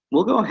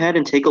 We'll go ahead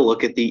and take a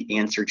look at the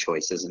answer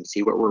choices and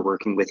see what we're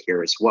working with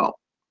here as well.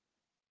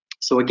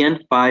 So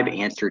again, 5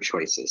 answer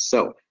choices.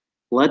 So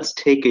let's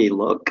take a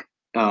look.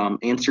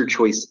 Answer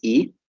choice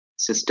E,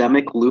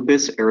 systemic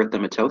lupus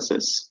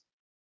erythematosus.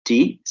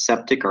 D,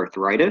 septic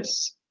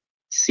arthritis.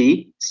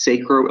 C,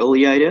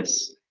 sacroiliitis.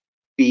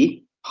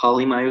 B,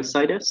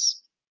 polymyositis.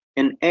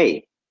 And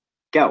A,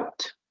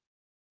 gout.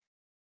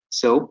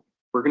 So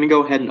we're going to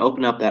go ahead and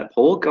open up that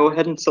poll. Go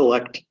ahead and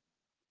select,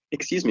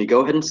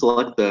 go ahead and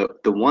select the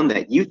one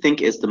that you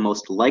think is the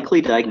most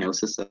likely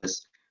diagnosis that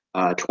this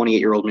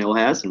 28-year-old male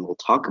has, and we'll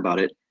talk about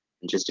it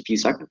in just a few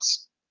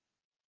seconds.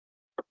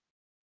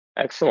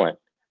 Excellent.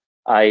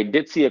 I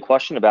did see a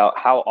question about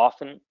how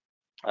often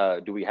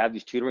do we have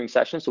these tutoring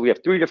sessions. So we have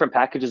 3 different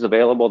packages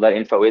available. That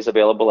info is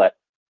available at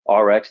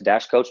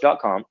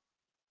rx-coach.com.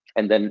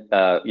 And then,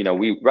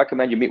 we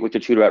recommend you meet with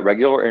your tutor at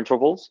regular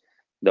intervals.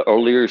 The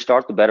earlier you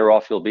start, the better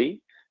off you'll be.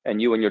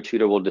 And you and your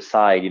tutor will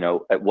decide,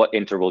 at what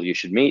interval you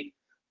should meet.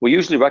 We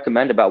usually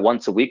recommend about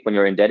once a week when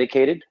you're in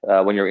dedicated.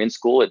 When you're in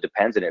school, it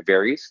depends and it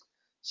varies.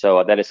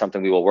 So that is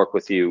something we will work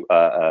with you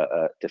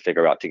to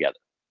figure out together.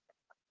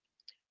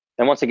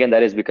 And once again,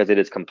 that is because it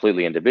is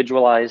completely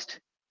individualized.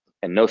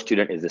 and no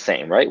student is the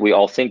same, right? We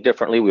all think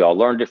differently, we all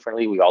learn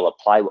differently, we all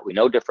apply what we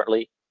know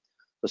differently.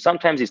 So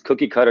sometimes these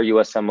cookie cutter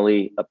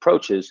USMLE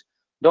approaches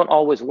don't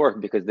always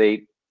work because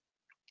they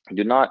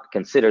do not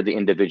consider the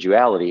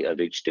individuality of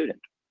each student.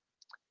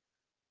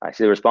 I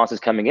see the responses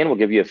coming in. We'll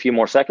give you a few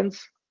more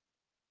seconds.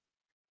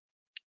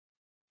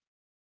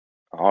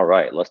 All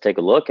right, let's take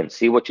a look and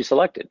see what you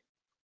selected.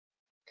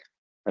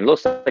 And it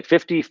looks like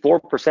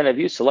 54% of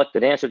you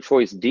selected answer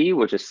choice D,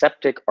 which is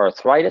septic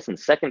arthritis. In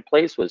second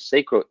place was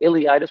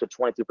sacroiliitis, with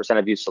 23%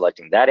 of you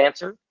selecting that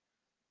answer.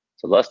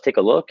 So let's take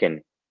a look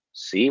and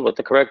see what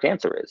the correct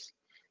answer is.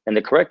 And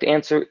the correct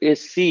answer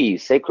is C,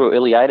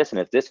 sacroiliitis. And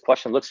if this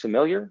question looks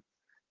familiar,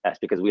 that's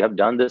because we have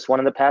done this one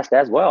in the past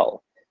as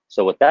well.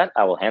 So with that,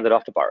 I will hand it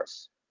off to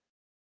Paris.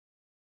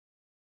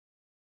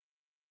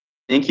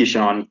 Thank you,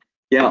 Sean.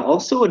 Yeah,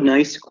 also a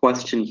nice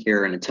question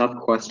here and a tough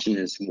question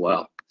as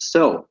well.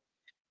 So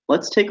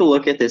let's take a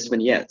look at this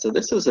vignette. So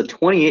this is a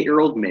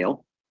 28-year-old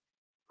male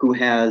who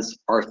has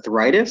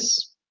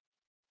arthritis,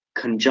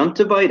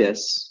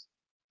 conjunctivitis,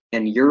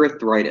 and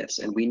urethritis.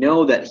 And we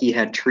know that he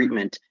had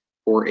treatment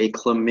for a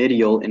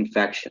chlamydial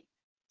infection.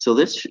 So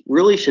this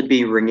really should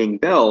be ringing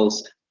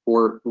bells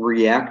for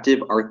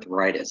reactive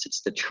arthritis.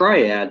 It's the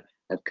triad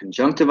of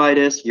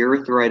conjunctivitis,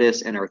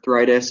 urethritis, and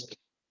arthritis,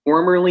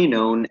 formerly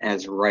known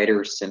as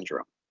Reiter's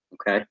syndrome,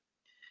 okay?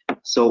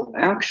 So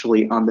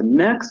actually, on the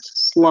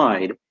next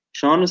slide,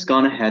 Sean has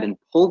gone ahead and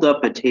pulled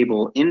up a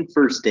table in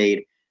first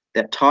aid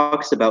that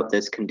talks about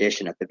this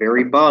condition. At the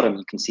very bottom,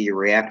 you can see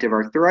reactive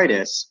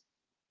arthritis,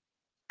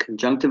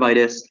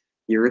 conjunctivitis,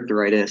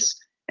 urethritis,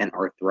 and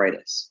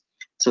arthritis.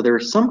 So there are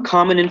some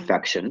common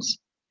infections.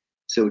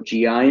 So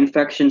GI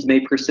infections may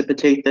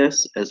precipitate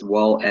this, as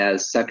well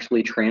as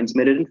sexually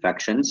transmitted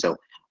infections. So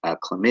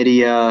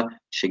chlamydia,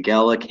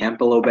 Shigella,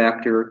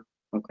 Campylobacter,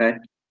 okay?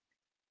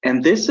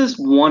 And this is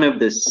one of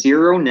the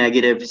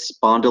seronegative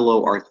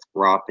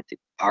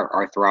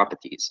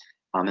spondyloarthropathies.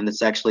 And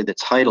that's actually the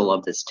title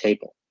of this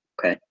table,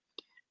 okay?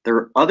 There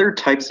are other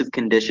types of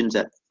conditions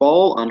that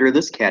fall under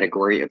this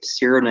category of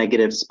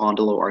seronegative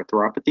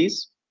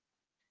spondyloarthropathies.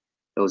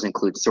 Those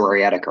include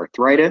psoriatic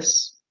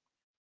arthritis,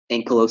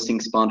 ankylosing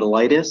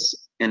spondylitis,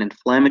 and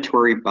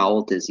inflammatory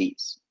bowel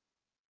disease.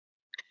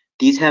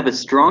 These have a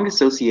strong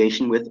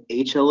association with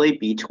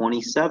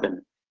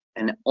HLA-B27,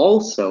 and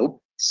also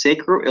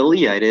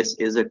sacroiliitis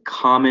is a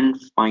common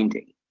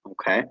finding,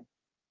 okay?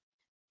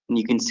 And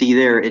you can see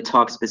there it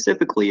talks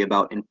specifically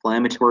about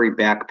inflammatory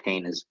back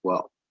pain as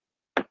well,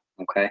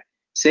 okay?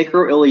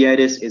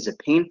 Sacroiliitis is a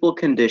painful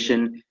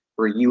condition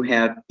where you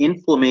have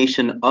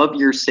inflammation of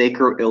your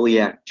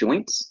sacroiliac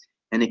joints,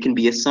 and it can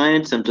be a sign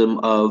and symptom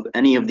of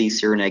any of these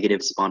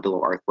seronegative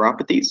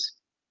spondyloarthropathies.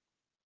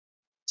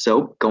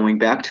 So going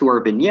back to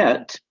our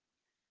vignette,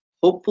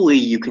 hopefully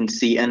you can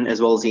see, and as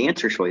well as the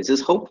answer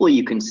choices, hopefully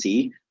you can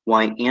see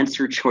why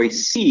answer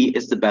choice C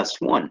is the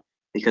best one,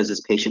 because this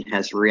patient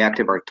has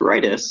reactive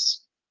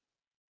arthritis,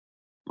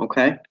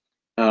 okay,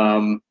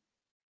 and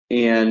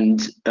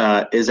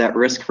is at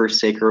risk for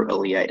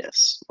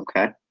sacroiliitis,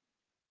 okay?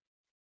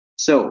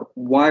 So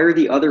why are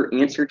the other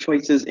answer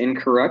choices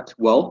incorrect?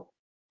 Well,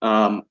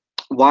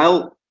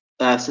 while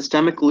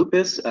systemic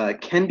lupus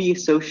can be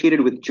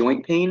associated with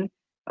joint pain,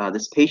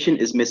 this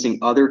patient is missing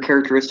other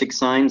characteristic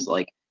signs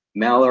like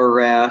malar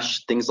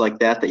rash, things like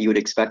that you would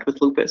expect with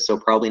lupus, so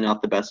probably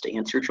not the best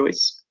answer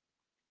choice.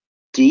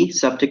 D,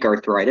 septic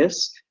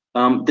arthritis.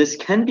 This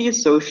can be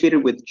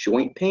associated with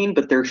joint pain,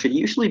 but there should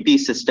usually be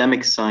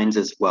systemic signs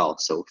as well.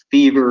 So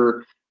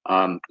fever,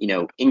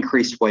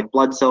 increased white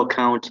blood cell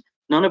count,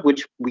 none of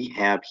which we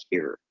have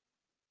here.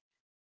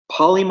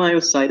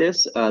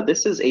 Polymyositis,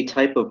 this is a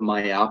type of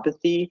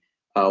myopathy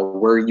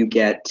where you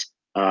get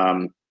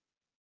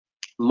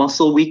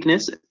muscle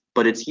weakness,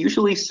 but it's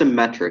usually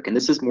symmetric, and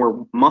this is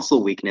more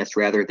muscle weakness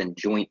rather than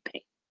joint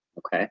pain,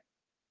 okay?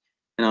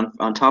 And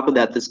on top of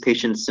that, this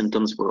patient's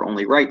symptoms were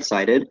only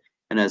right-sided,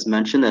 and as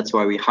mentioned, that's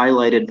why we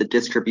highlighted the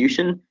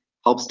distribution,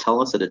 helps tell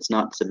us that it's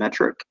not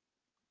symmetric.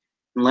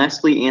 And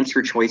lastly,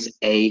 answer choice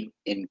A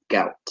in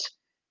gout.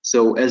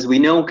 So as we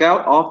know,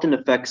 gout often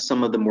affects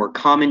some of the more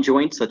common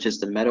joints, such as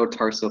the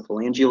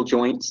metatarsophalangeal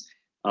joints,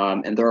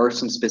 and there are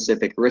some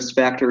specific risk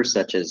factors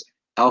such as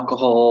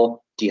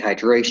alcohol,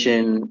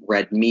 dehydration,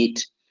 red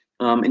meat,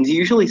 and it's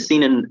usually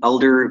seen in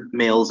elder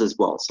males as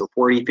well. So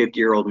 40,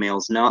 50-year-old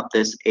males, not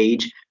this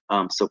age,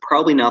 so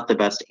probably not the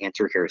best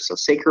answer here. So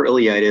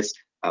sacroiliitis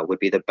would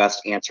be the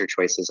best answer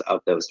choices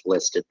of those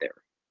listed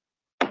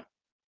there.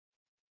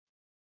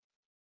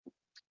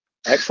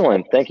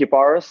 Excellent. Thank you,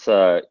 Paris.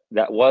 That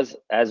was,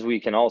 as we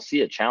can all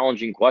see, a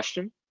challenging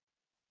question.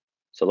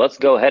 So let's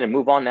go ahead and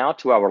move on now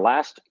to our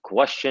last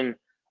question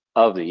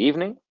of the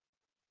evening.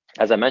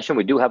 As I mentioned,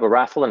 we do have a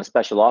raffle and a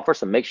special offer,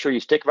 so make sure you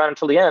stick around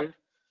until the end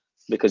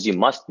because you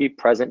must be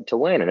present to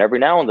win. And every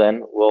now and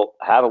then we'll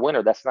have a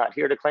winner that's not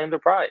here to claim the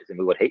prize, and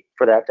we would hate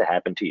for that to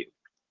happen to you.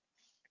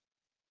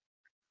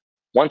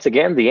 Once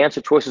again, the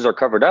answer choices are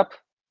covered up,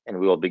 and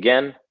we will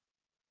begin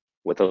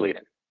with a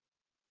lead-in.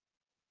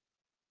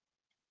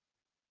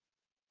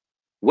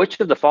 Which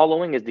of the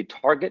following is the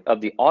target of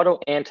the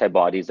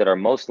autoantibodies that are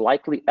most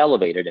likely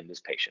elevated in this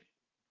patient?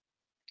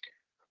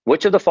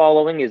 Which of the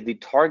following is the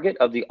target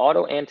of the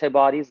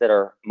autoantibodies that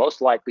are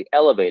most likely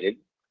elevated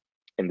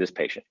in this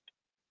patient?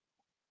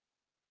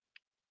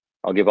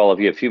 I'll give all of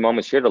you a few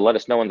moments here to let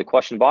us know in the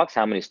question box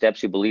how many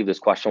steps you believe this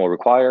question will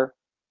require,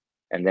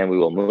 and then we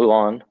will move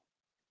on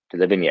to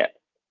the vignette.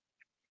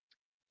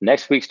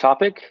 Next week's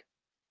topic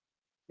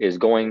is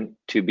going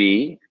to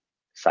be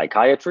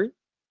psychiatry.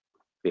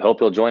 We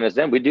hope you'll join us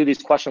then. We do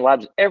these question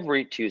labs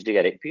every Tuesday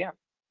at 8 p.m.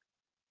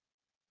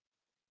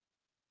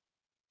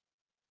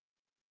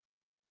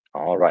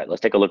 All right,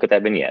 let's take a look at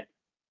that vignette.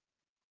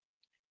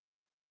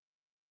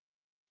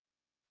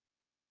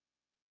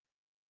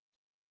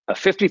 A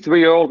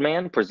 53-year-old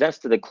man presents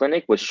to the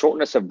clinic with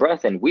shortness of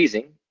breath and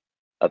wheezing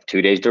of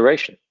 2 days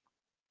duration.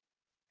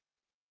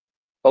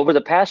 Over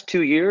the past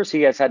 2 years,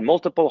 he has had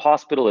multiple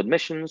hospital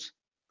admissions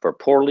for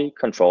poorly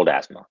controlled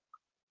asthma.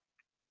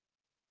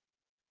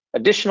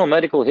 Additional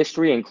medical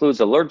history includes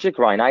allergic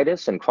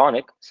rhinitis and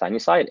chronic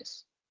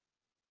sinusitis.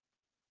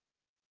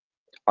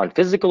 On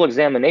physical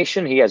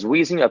examination, he has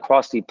wheezing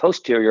across the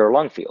posterior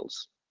lung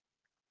fields.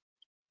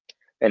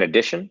 In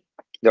addition,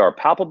 there are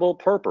palpable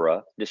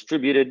purpura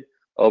distributed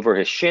over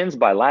his shins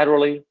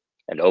bilaterally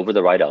and over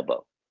the right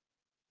elbow.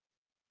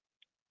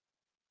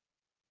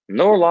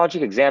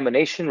 Neurologic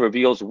examination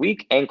reveals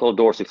weak ankle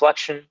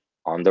dorsiflexion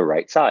on the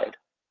right side.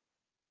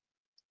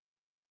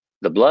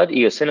 The blood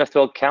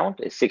eosinophil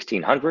count is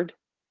 1600,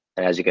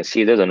 and as you can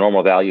see there, the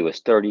normal value is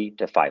 30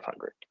 to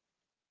 500.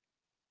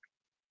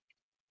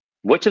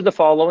 Which of the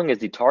following is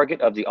the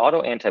target of the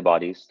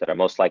autoantibodies that are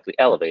most likely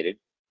elevated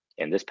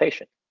in this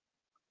patient?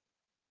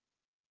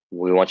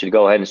 We want you to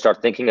go ahead and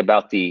start thinking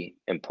about the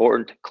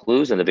important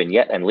clues in the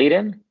vignette and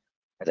lead-in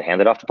as I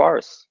hand it off to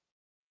Boris.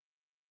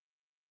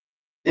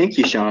 Thank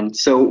you, Sean.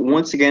 So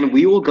once again,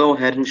 we will go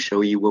ahead and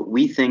show you what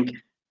we think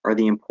are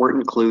the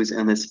important clues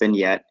in this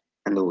vignette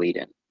and the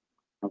lead-in,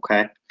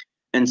 okay?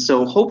 And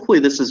so hopefully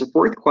this is a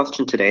fourth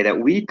question today that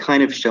we've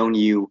kind of shown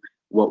you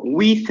what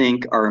we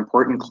think are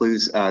important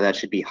clues that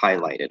should be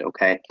highlighted,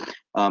 okay?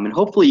 And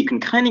hopefully you can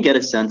kind of get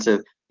a sense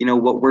of, you know,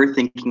 what we're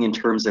thinking in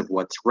terms of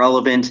what's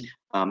relevant,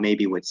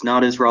 maybe what's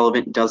not as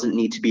relevant, doesn't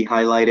need to be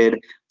highlighted,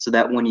 so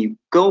that when you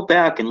go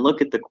back and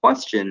look at the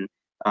question,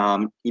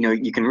 you know,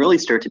 you can really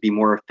start to be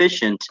more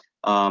efficient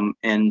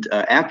and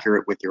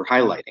accurate with your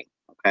highlighting,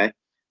 okay?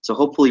 So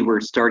hopefully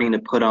we're starting to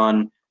put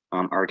on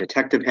our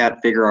detective hat,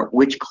 figure out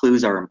which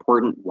clues are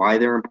important, why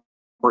they're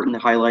important to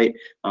highlight.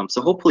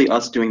 So hopefully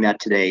us doing that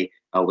today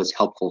was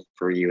helpful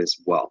for you as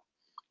well.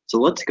 So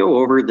let's go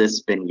over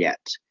this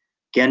vignette.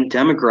 Again,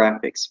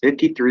 demographics,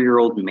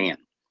 53-year-old man.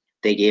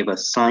 They gave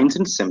us signs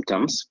and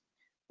symptoms.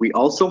 We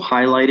also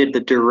highlighted the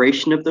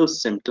duration of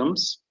those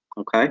symptoms,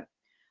 okay?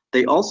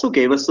 They also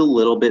gave us a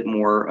little bit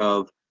more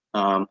of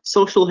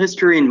social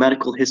history and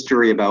medical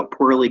history about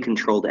poorly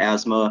controlled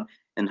asthma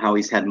and how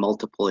he's had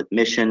multiple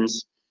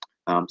admissions,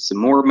 some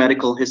more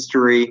medical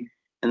history,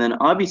 and then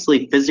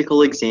obviously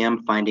physical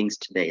exam findings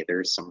today.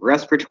 There's some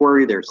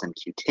respiratory, there's some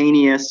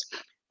cutaneous,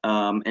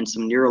 and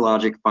some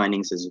neurologic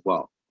findings as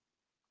well.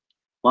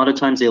 A lot of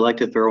times they like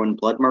to throw in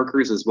blood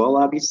markers as well,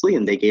 obviously,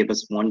 and they gave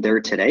us one there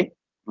today,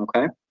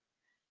 okay?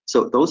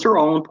 So those are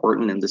all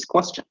important in this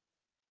question.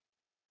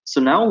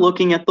 So now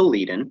looking at the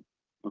lead-in,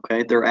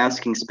 okay, they're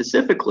asking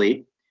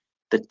specifically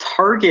the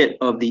target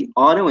of the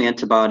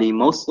autoantibody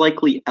most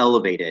likely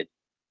elevated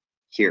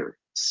here.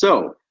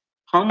 So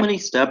how many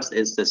steps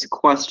is this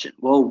question?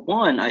 Well,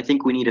 one, I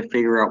think we need to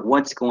figure out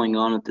what's going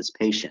on with this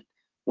patient.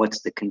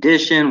 What's the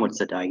condition? What's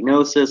the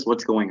diagnosis?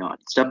 What's going on?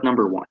 Step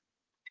number one.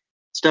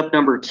 Step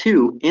number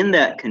two, in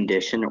that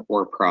condition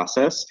or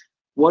process,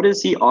 what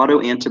is the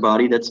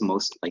autoantibody that's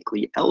most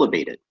likely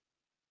elevated?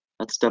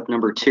 That's step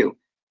number two.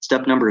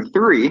 Step number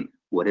three,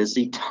 what is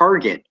the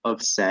target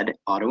of said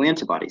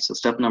autoantibody? So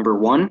step number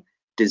one,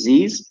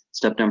 disease.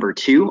 Step number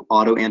two,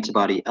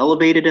 autoantibody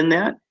elevated in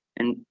that.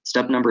 And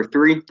step number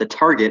three, the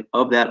target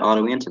of that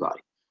autoantibody.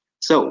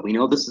 So we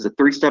know this is a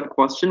three-step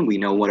question. We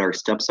know what our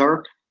steps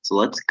are. So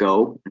let's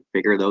go and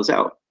figure those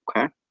out,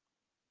 okay?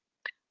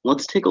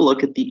 Let's take a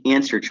look at the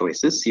answer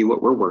choices, see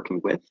what we're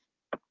working with.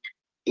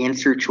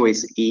 Answer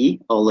choice E,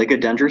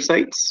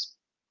 oligodendrocytes.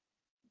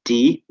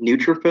 D,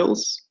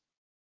 neutrophils.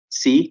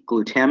 C,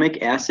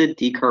 glutamic acid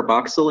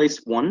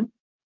decarboxylase 1.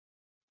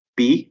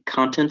 B,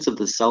 contents of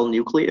the cell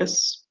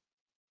nucleus.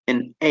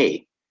 And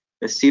A,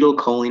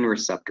 acetylcholine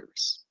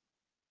receptors.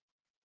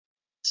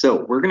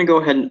 So we're going to go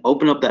ahead and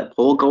open up that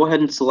poll. Go ahead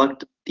and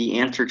select the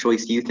answer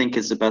choice you think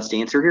is the best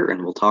answer here,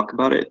 and we'll talk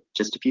about it in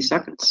just a few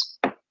seconds.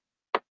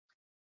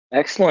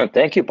 Excellent.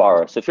 Thank you,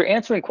 Boris. So if you're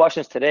answering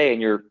questions today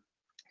and you're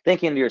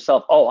thinking to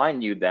yourself, oh, I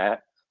knew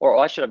that, or oh,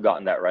 I should have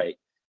gotten that right,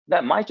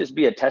 that might just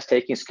be a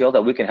test-taking skill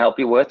that we can help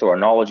you with, or a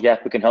knowledge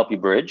gap we can help you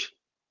bridge.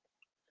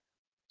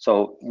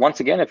 So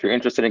once again, if you're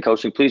interested in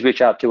coaching, please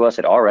reach out to us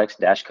at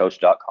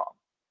rx-coach.com.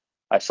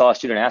 I saw a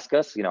student ask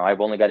us, you know, I've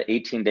only got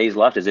 18 days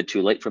left. Is it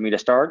too late for me to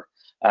start?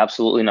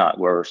 Absolutely not.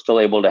 We're still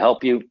able to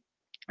help you,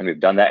 and we've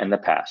done that in the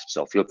past.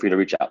 So feel free to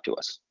reach out to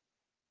us.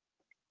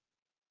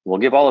 We'll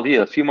give all of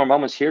you a few more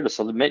moments here to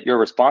submit your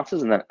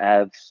responses, and then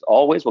as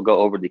always, we'll go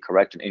over the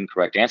correct and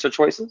incorrect answer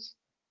choices.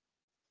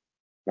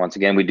 Once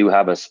again, we do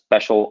have a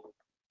special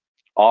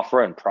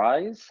offer and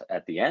prize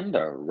at the end,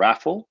 a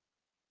raffle.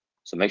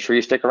 So make sure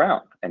you stick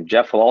around. And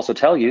Jeff will also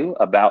tell you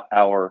about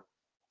our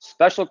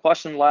special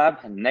question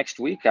lab next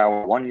week,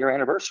 our 1-year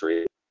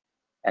anniversary,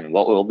 and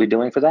what we'll be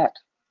doing for that.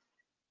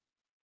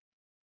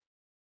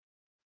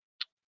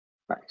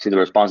 All right, see the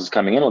responses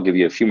coming in. We'll give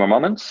you a few more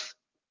moments.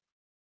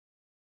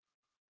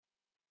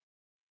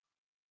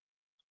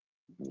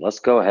 Let's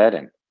go ahead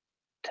and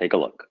take a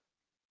look.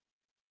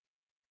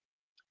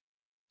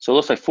 So it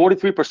looks like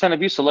 43%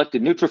 of you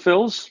selected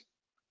neutrophils,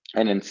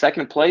 and in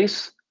second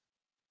place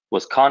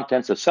was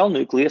contents of cell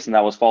nucleus, and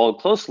that was followed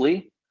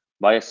closely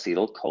by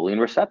acetylcholine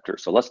receptor.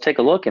 So let's take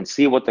a look and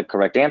see what the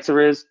correct answer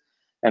is.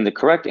 And the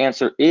correct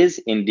answer is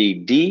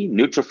indeed D,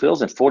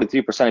 neutrophils, and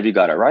 43% of you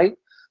got it right.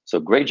 So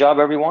great job,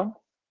 everyone.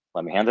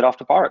 Let me hand it off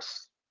to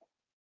Paris.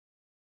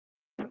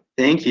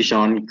 Thank you,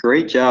 Sean.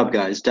 Great job,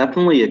 guys.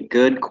 Definitely a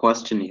good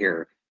question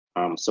here.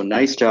 So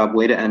nice job,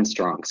 way to end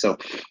strong. So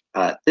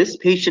this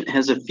patient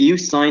has a few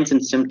signs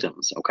and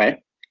symptoms,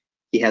 okay?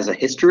 He has a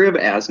history of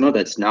asthma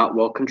that's not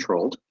well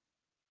controlled,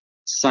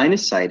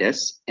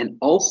 sinusitis, and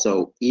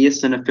also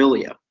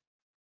eosinophilia.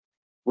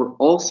 We're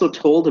also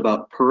told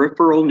about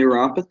peripheral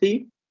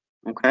neuropathy,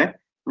 okay?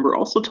 And we're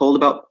also told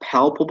about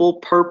palpable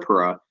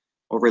purpura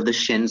over the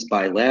shins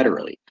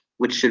bilaterally,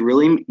 which should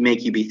really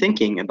make you be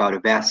thinking about a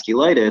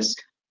vasculitis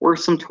or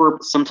some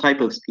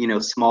type of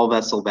small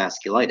vessel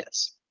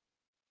vasculitis.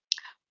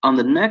 On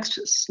the next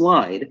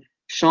slide,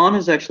 Sean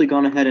has actually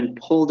gone ahead and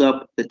pulled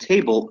up the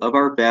table of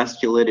our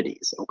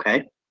vasculitides,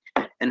 okay?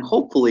 And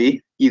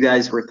hopefully you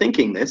guys were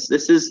thinking this.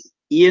 This is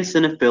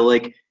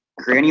eosinophilic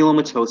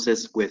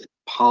granulomatosis with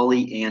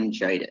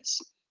polyangiitis,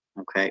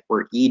 okay,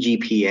 or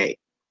EGPA.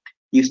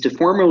 Used to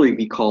formerly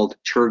be called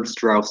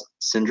Churg-Strauss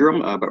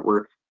syndrome, but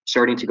we're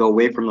starting to go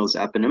away from those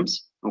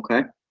eponyms,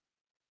 okay?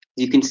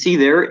 You can see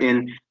there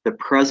in the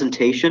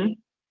presentation,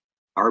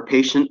 our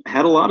patient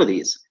had a lot of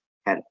these.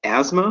 Had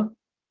asthma,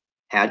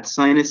 had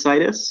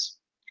sinusitis,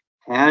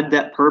 had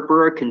that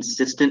purpura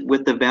consistent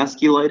with the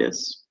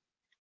vasculitis,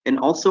 and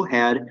also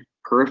had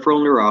peripheral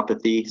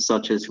neuropathy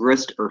such as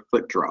wrist or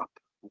foot drop,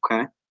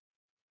 okay?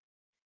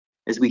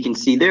 As we can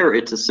see there,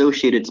 it's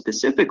associated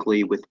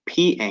specifically with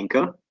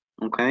P-ANCA,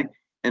 okay?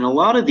 And a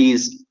lot of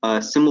these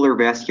similar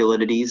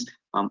vasculitides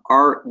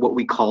are what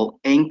we call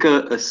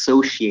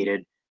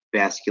ANCA-associated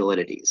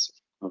vasculitides,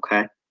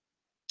 okay?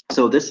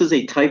 So this is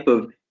a type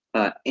of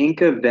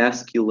ANCA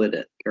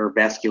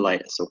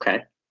vasculitis,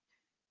 okay?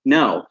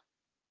 Now,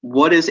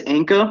 what is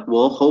ANCA?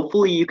 Well,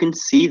 hopefully you can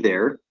see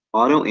there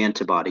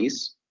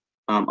autoantibodies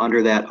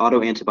under that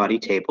autoantibody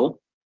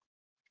table.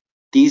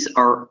 These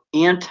are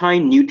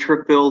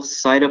anti-neutrophil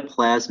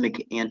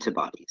cytoplasmic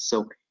antibodies,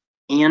 so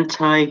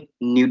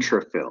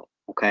anti-neutrophil,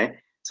 okay?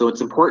 So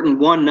it's important,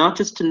 one, not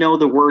just to know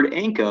the word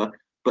ANCA,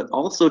 but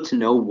also to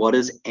know what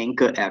does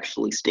ANCA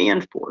actually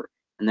stand for,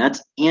 and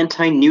that's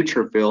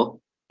anti-neutrophil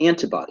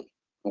antibody,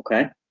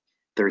 okay?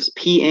 There's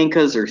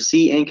P-ANCAs or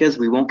C-ANCAs.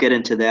 We won't get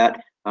into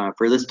that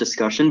for this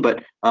discussion,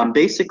 but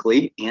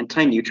basically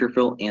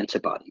anti-neutrophil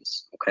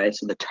antibodies, okay?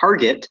 So the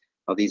target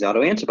of these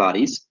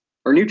autoantibodies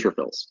are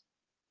neutrophils.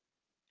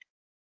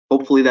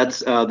 Hopefully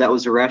that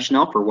was a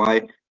rationale for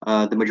why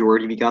the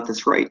majority of you got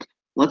this right.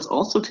 Let's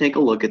also take a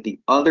look at the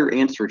other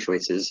answer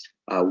choices,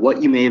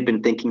 what you may have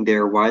been thinking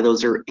there, why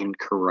those are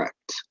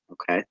incorrect,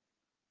 okay?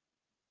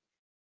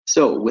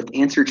 So with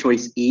answer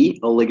choice E,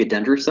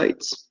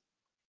 oligodendrocytes,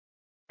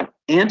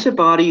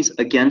 antibodies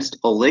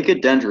against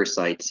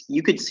oligodendrocytes,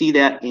 you could see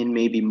that in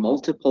maybe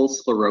multiple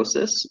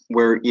sclerosis,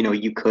 where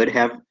you could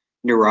have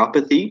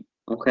neuropathy,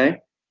 okay?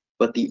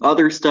 But the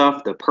other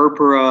stuff, the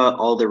purpura,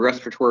 all the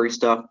respiratory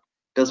stuff,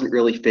 doesn't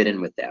really fit in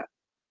with that.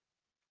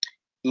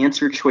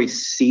 Answer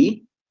choice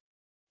C,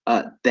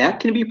 that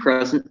can be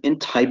present in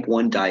type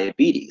 1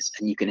 diabetes,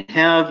 and you can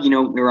have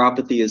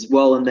neuropathy as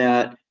well in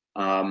that.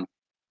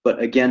 But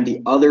again,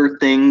 the other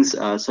things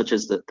such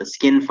as the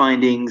skin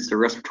findings, the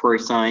respiratory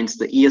signs,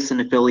 the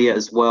eosinophilia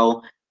as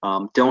well,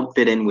 don't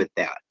fit in with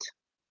that.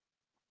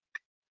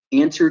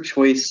 Answer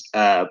choice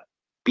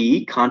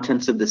B,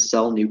 contents of the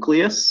cell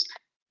nucleus.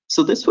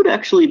 So this would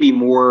actually be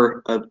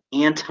more of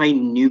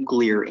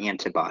anti-nuclear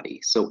antibody,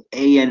 so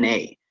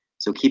ANA.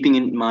 So keeping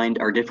in mind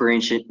our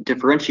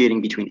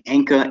differentiating between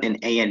ANCA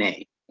and ANA,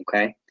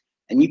 okay?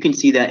 And you can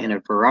see that in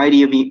a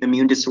variety of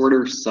immune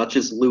disorders such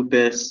as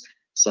lupus,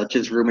 such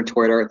as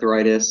rheumatoid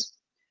arthritis.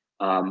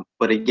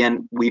 But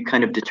again, we've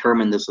kind of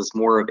determined this is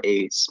more of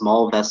a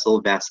small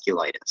vessel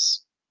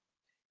vasculitis.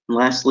 And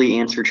lastly,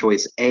 answer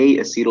choice A,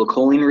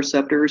 acetylcholine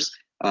receptors.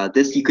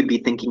 This you could be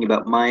thinking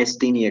about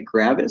myasthenia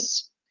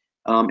gravis.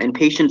 And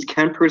patients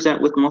can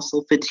present with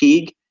muscle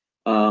fatigue,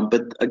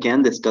 but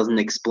again, this doesn't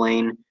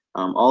explain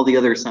all the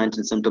other signs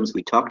and symptoms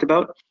we talked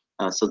about.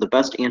 So the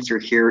best answer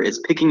here is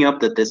picking up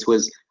that this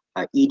was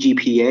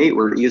EGPA,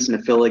 or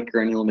eosinophilic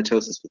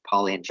granulomatosis with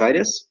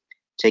polyangiitis.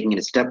 Taking it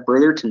a step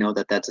further to know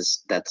that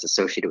that's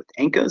associated with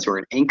ANCAs, or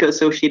an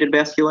ANCA-associated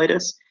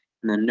vasculitis,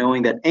 and then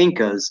knowing that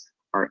ANCAs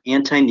are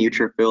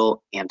anti-neutrophil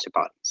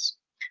antibodies.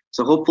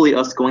 So hopefully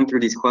us going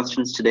through these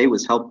questions today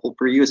was helpful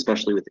for you,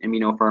 especially with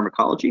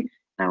immunopharmacology, and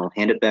I will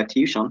hand it back to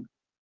you, Sean.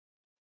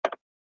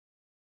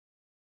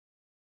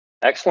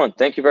 Excellent.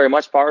 Thank you very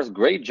much, Pars.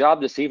 Great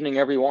job this evening,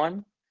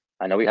 everyone.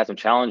 I know we had some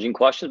challenging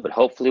questions, but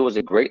hopefully it was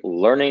a great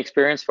learning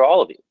experience for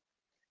all of you.